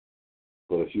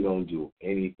 But if you don't do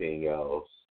anything else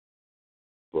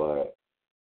but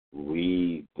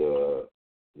read the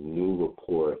new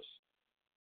reports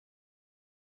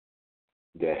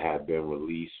that have been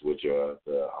released, which are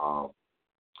the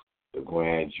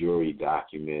grand jury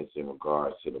documents in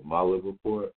regards to the Mueller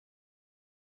report,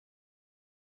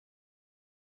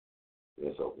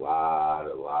 there's a lot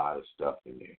of stuff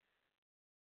in there.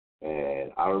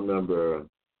 And I remember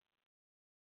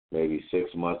maybe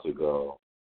 6 months ago,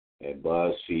 and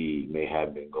BuzzFeed may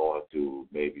have been going through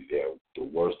maybe the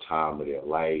worst time of their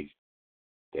life.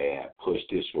 They had pushed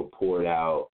this report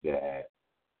out that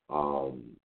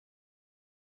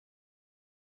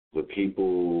the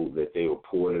people that they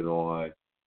reported on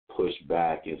pushed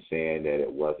back and saying that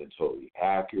it wasn't totally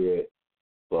accurate.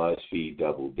 BuzzFeed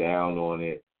doubled down on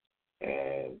it,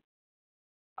 and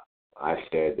I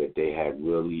said that they had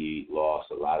really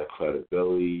lost a lot of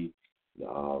credibility.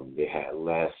 They had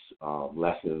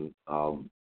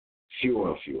fewer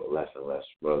and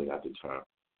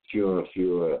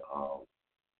fewer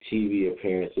TV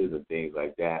appearances and things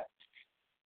like that.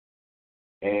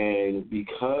 And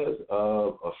because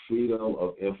of a freedom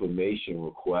of information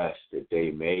request that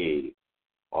they made,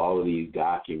 all of these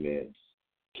documents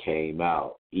came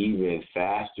out even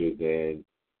faster than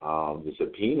the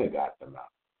subpoena got them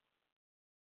out.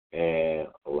 And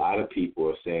a lot of people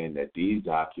are saying that these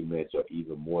documents are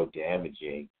even more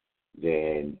damaging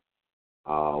than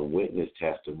witness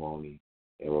testimony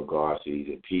in regards to these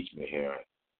impeachment hearings.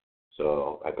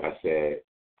 So, like I said,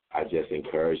 I just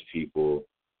encourage people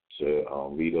to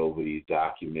read over these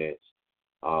documents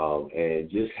and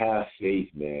just have faith,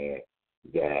 man,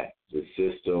 that the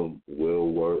system will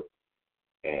work,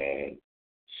 and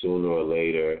sooner or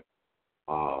later,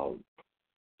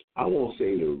 I won't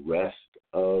say the rest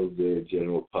of the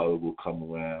general public will come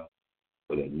around,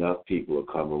 but enough people will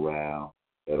come around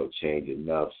that'll change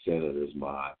enough senators'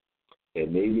 mind.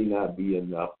 It maybe not be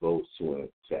enough votes to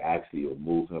actually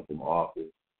remove him from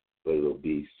office, but it'll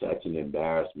be such an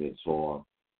embarrassment to him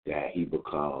that he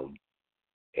becomes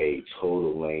a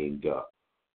total lame duck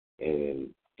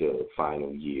in the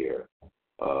final year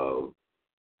of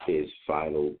his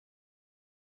final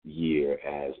year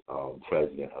as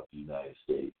president of the United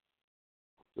States.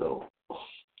 So.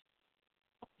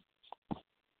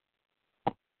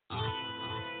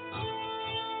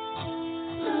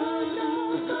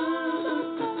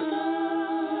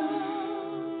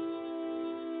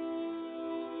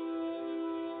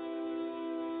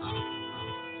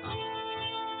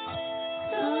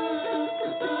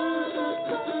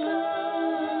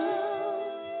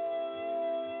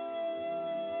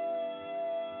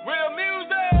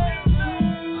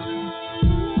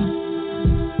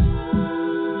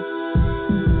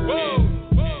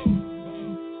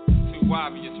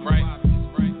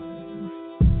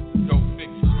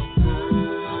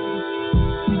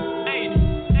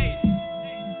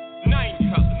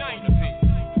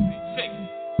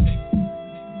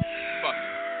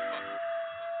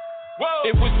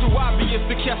 It was too obvious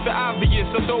to catch the obvious,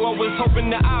 although I was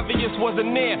hoping the obvious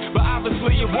wasn't there, but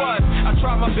obviously it was. I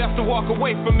tried my best to walk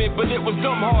away from it, but it was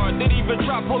dumb hard. Didn't even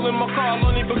try pulling my car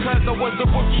only because I was the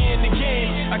rookie in the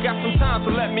game. I got some time,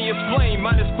 so let me explain.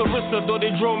 Minus Clarissa, though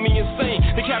they drove me insane.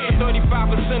 They captured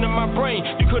 35% of my brain.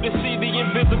 You couldn't see the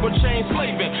invisible chain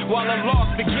slaving while I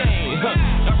lost the game.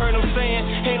 I heard him saying,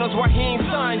 Hanos, why he ain't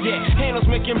signed yet? Hanos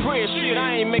making bread, shit,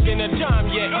 I ain't making a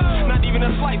dime yet. Not even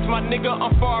a slice, my nigga,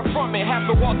 I'm far from it. Have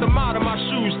to walk them out of my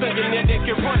shoes, thinking that they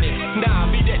can run it.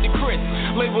 Nah, be that the Chris.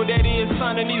 Label that is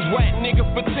signing these whack niggas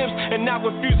for tips, and I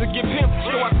refuse to get pimped.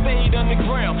 So I stayed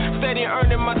underground, steady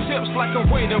earning my tips like a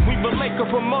waiter. We been making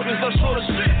promoters, don't show the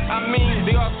shit. I mean,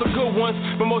 they are some good ones,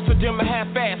 but most of them are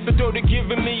half-assed. The dough they're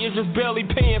giving me is just barely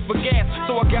paying for gas.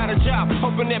 So I got a job,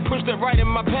 hoping that pushed it right in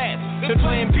my path. The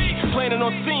plan B, planning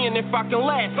on seeing if I can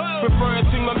laugh. Referring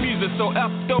to my music, so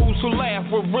F those who laugh.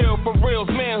 We're real for reals,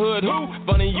 manhood. Who?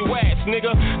 Funny you ask,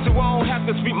 nigga. So I don't have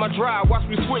to sweep my drive, watch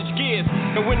me switch gears.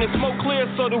 And when the smoke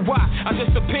clears, so do I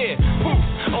disappear. Poof,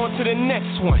 on to the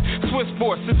next one. Swiss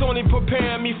Sports is only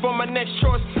preparing me for my next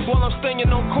choice. While I'm staying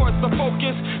on course, the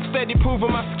focus, steady proving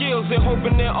my skills and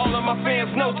hoping that all of my fans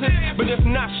notice. But if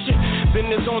not shit, then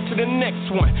it's on to the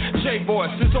next one.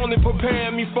 J-Boys is only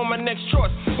preparing me for my next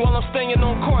choice. While I'm staying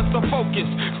on course, the focus,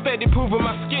 steady proving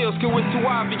my skills. Cause it's too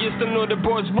obvious to know the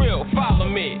boy's real. Follow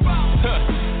me.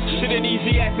 Shit ain't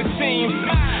easy as it seems.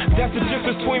 That's the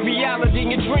difference between reality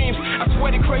and dreams. I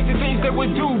swear the crazy things that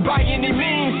we do by any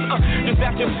means. Just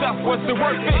ask yourself, what's it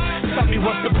worth it? Tell me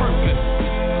what's the purpose.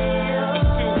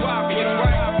 It's too obvious,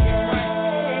 right?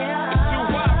 It's too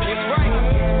obvious, right?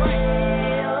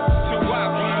 It's too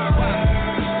obvious, right?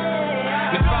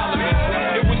 Now follow me.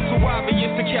 It was too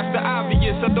obvious to catch the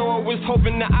obvious, although I was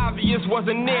hoping the obvious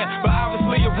wasn't there, but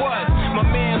obviously it was. My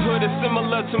manhood is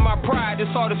similar to my pride, it's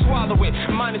hard to swallow it,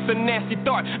 minus a nasty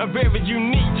thought. I'm very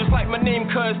unique, just like my name,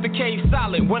 cause the cave's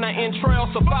solid. When I entrail,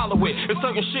 so follow it. It's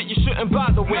certain shit you shouldn't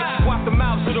bother with. Watch the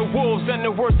mouths of the wolves and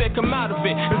the words that come out of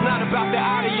it. It's not about the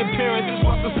outer appearance, it's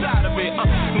what's inside of it.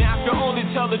 Now I can only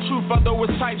tell the truth, although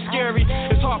it's type scary.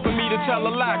 It's hard for me to tell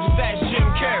a lie, just ask Jim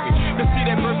Carrey. To see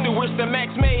that verse to which the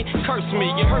Max made, curse me.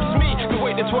 It hurts me the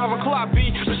way the 12 o'clock be.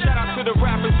 But shout out to the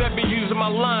rappers that be using my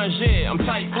lines, yeah, I'm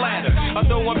tight flatter.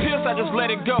 Although I'm pissed, I just let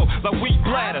it go, like weak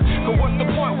bladder. Cause what's the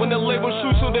point when the label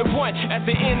shoots to their point? At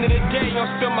the end of the day, I'm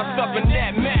still myself and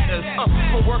that matters.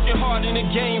 For working hard in the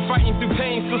game, fighting through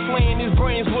pain, still slaying these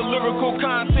brains with lyrical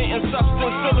content and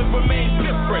substance, still it remains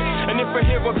different. And if I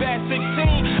hear a bad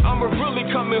 16, I'ma really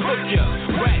come and hook ya.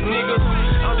 Rat niggas,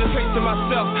 I'm just pacing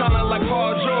myself, kinda like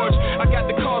Paul George. I got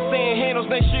the call saying Hanos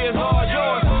next year is all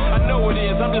yours. I know it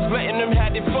is, I'm just letting them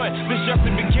have their fun. This just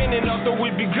the beginning, although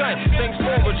we begun. Thanks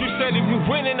forward, you said if we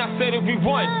winning, I said if we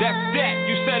won. That's that.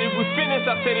 You said if we finished,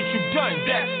 I said that you done.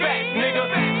 That's fact, nigga.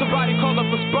 Somebody call the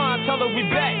respond, tell her we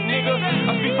back, nigga.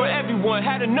 I speak for everyone,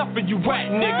 had enough of you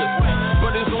whack niggas.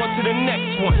 But it's on to the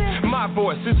next one. My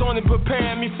voice is only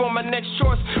preparing me for my next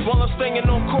choice. While I'm staying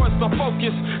on course, I'm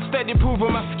focused, steady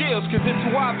proving my skills. Cause it's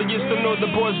too obvious to know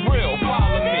the boy's real.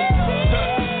 Follow me.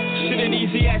 Shit ain't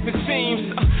easy as it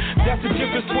seems. That's the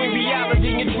difference between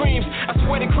reality and dreams. I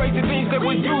swear the crazy things that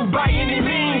we do by any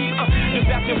means. Just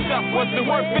ask yourself, what's the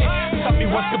worth it? Tell me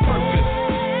what's the purpose.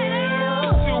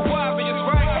 It's too obvious,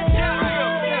 right?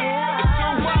 It's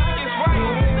too obvious, right?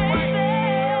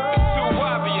 It's too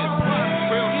obvious.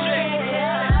 Real shit.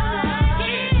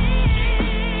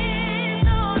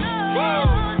 Whoa.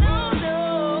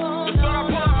 Just thought I'd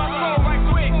pull out my soul right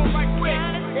quick.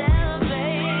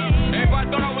 Everybody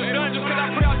thought I was done just cause I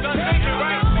put out done thinking,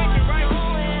 right?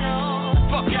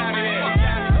 Fuck out of here.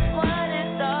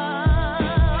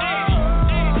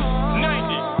 80,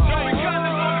 90, no, we got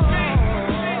this on the beat.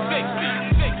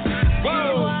 60,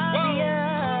 whoa, whoa.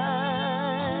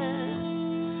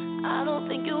 I don't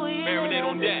think you even Marinate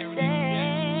on that.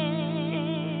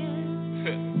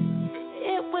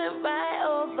 It went right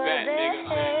over Bad their nigga.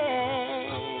 head.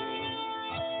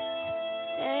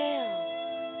 Damn.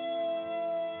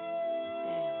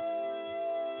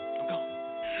 I'm gone.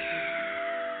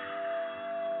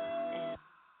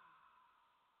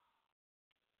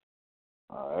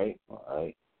 All right.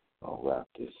 I'll wrap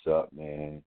this up,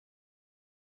 man.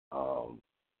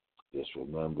 Just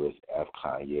remember it's F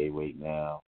Kanye right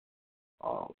now.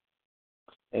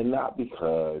 And not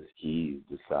because he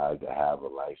decided to have a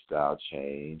lifestyle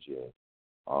change and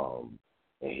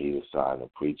he decided to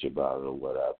preach about it or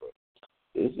whatever.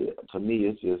 To me,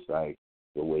 it's just like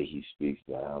the way he speaks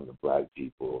down to black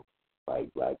people,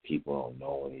 like black people don't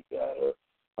know any better.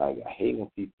 Like, I hate when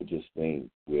people just think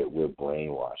we're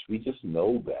brainwashed. We just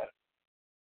know better.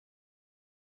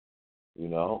 You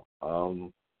know?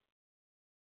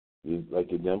 Like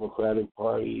the Democratic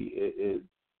Party, it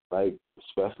like,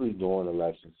 especially during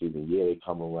election season, they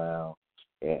come around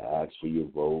and ask for your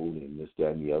vote and this,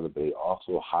 that, and the other. But they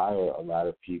also hire a lot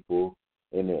of people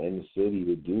in the city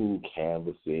to do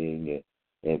canvassing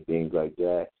and things like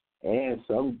that. And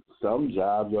some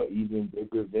jobs are even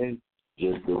bigger than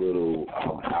just the little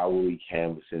hourly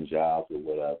canvassing jobs or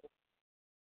whatever.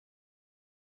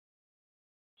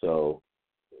 So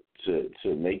to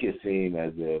make it seem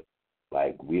as if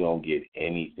like we don't get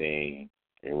anything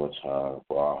in return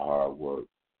for our hard work,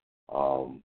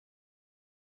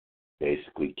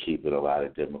 basically keeping a lot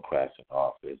of Democrats in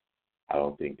office, I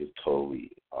don't think is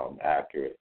totally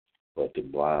accurate. But to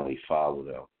blindly follow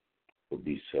them would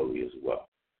be silly as well.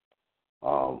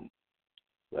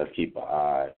 Let's keep an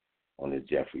eye on the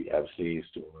Jeffrey Epstein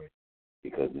story,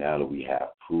 because now that we have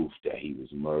proof that he was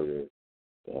murdered,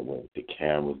 and when the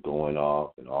cameras going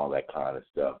off and all that kind of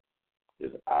stuff,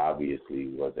 this obviously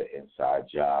was an inside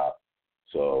job.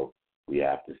 So we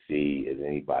have to see, is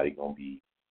anybody going to be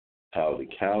held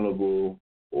accountable,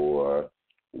 or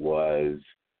was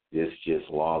this just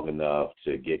long enough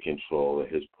to get control of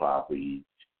his property,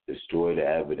 destroy the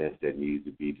evidence that needs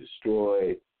to be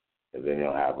destroyed, and then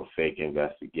they'll have a fake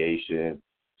investigation.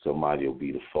 Somebody will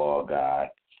be the fall guy,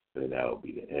 and then that'll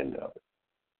be the end of it.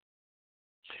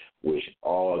 Wish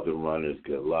all the runners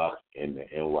good luck in the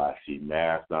NYC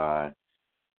Marathon.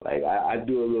 Like, I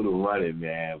do a little running,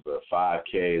 man, but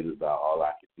 5K is about all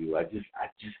I could do. I just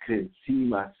couldn't see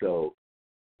myself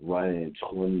running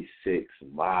 26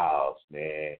 miles,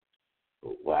 man.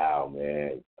 But wow,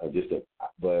 man.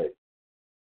 But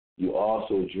you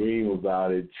also dream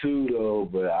about it too, though.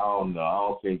 But I don't know. I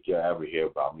don't think you'll ever hear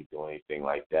about me doing anything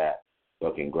like that.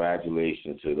 But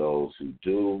congratulations to those who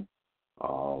do.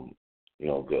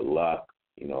 Good luck.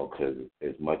 Because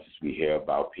as much as we hear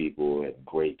about people at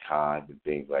great times and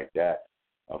things like that,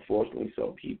 unfortunately,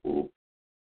 some people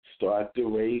start the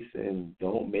race and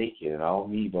don't make it. And I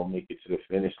don't mean don't make it to the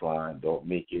finish line, don't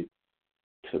make it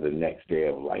to the next day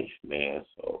of life, man.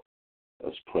 So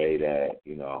let's pray that,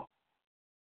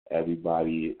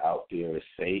 everybody out there is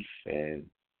safe and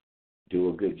do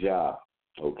a good job.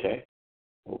 Okay?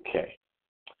 Okay.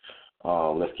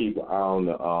 Let's keep an eye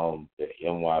on the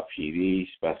NYPD,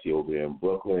 especially over there in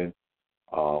Brooklyn.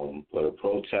 For the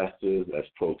protesters, let's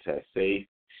protest safe.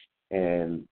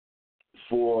 And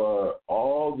for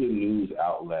all the news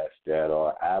outlets that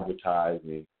are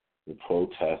advertising the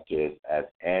protesters as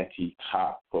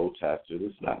anti-cop protesters,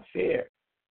 it's not fair.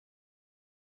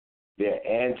 They're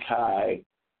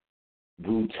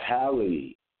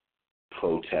anti-brutality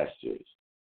protesters.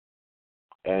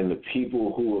 And the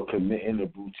people who are committing the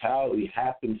brutality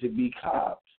happen to be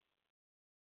cops.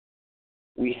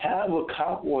 We have a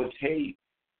cop on tape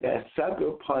that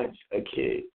sucker punched a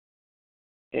kid.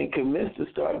 and convinced to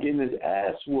start getting his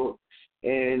ass whooped,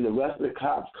 and the rest of the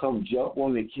cops come jump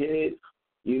on the kid,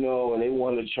 and they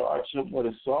want to charge him with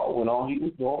assault when all he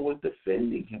was doing was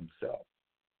defending himself.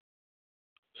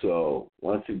 So,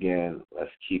 once again,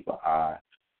 let's keep an eye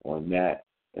on that.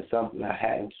 It's something I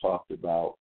hadn't talked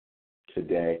about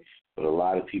today, but a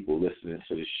lot of people listening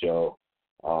to the show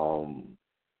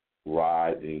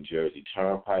ride the New Jersey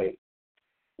Turnpike,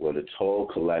 where the toll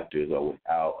collectors are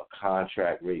without a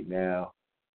contract right now.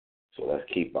 So let's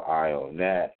keep an eye on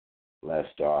that.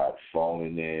 Let's start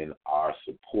phoning in our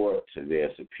support to their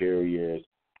superiors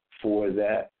for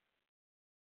that.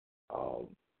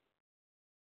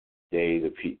 They're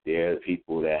the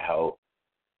people that help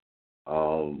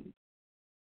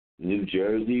New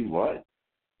Jersey run,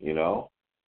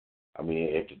 I mean,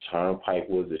 if the turnpike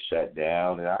was to shut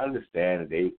down, and I understand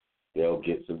that they'll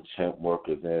get some temp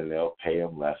workers in and they'll pay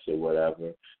them less or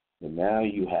whatever. But now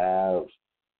you have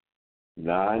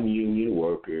non-union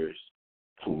workers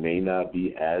who may not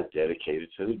be as dedicated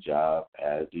to the job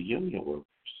as the union workers.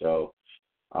 So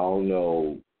I don't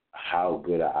know how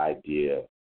good an idea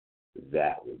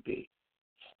that would be.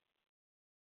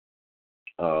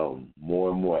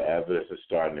 More and more evidence is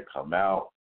starting to come out,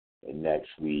 and next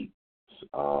week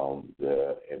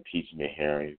the impeachment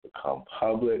hearings become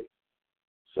public.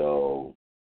 So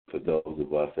for those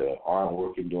of us that aren't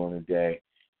working during the day,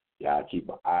 y'all keep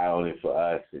an eye on it for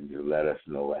us and just let us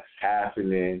know what's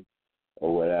happening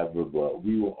or whatever. But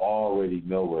we will already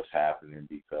know what's happening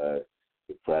because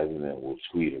the president will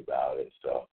tweet about it.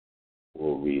 So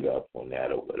we'll read up on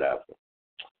that or whatever.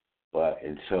 But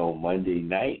until Monday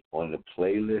night on the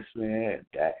playlist, man,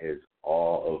 that is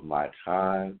all of my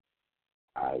time.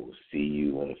 I will see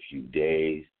you in a few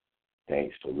days.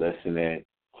 Thanks for listening.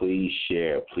 Please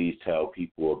share. Please tell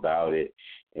people about it.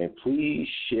 And please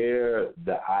share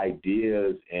the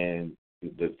ideas and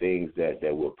the things that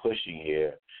we're pushing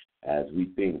here, as we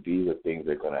think these are things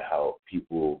that are going to help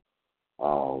people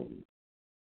of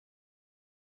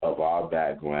our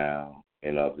background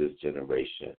and of this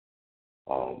generation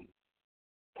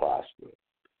prosper.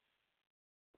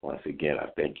 Once again, I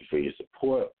thank you for your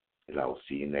support, and I will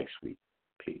see you next week.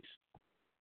 Peace.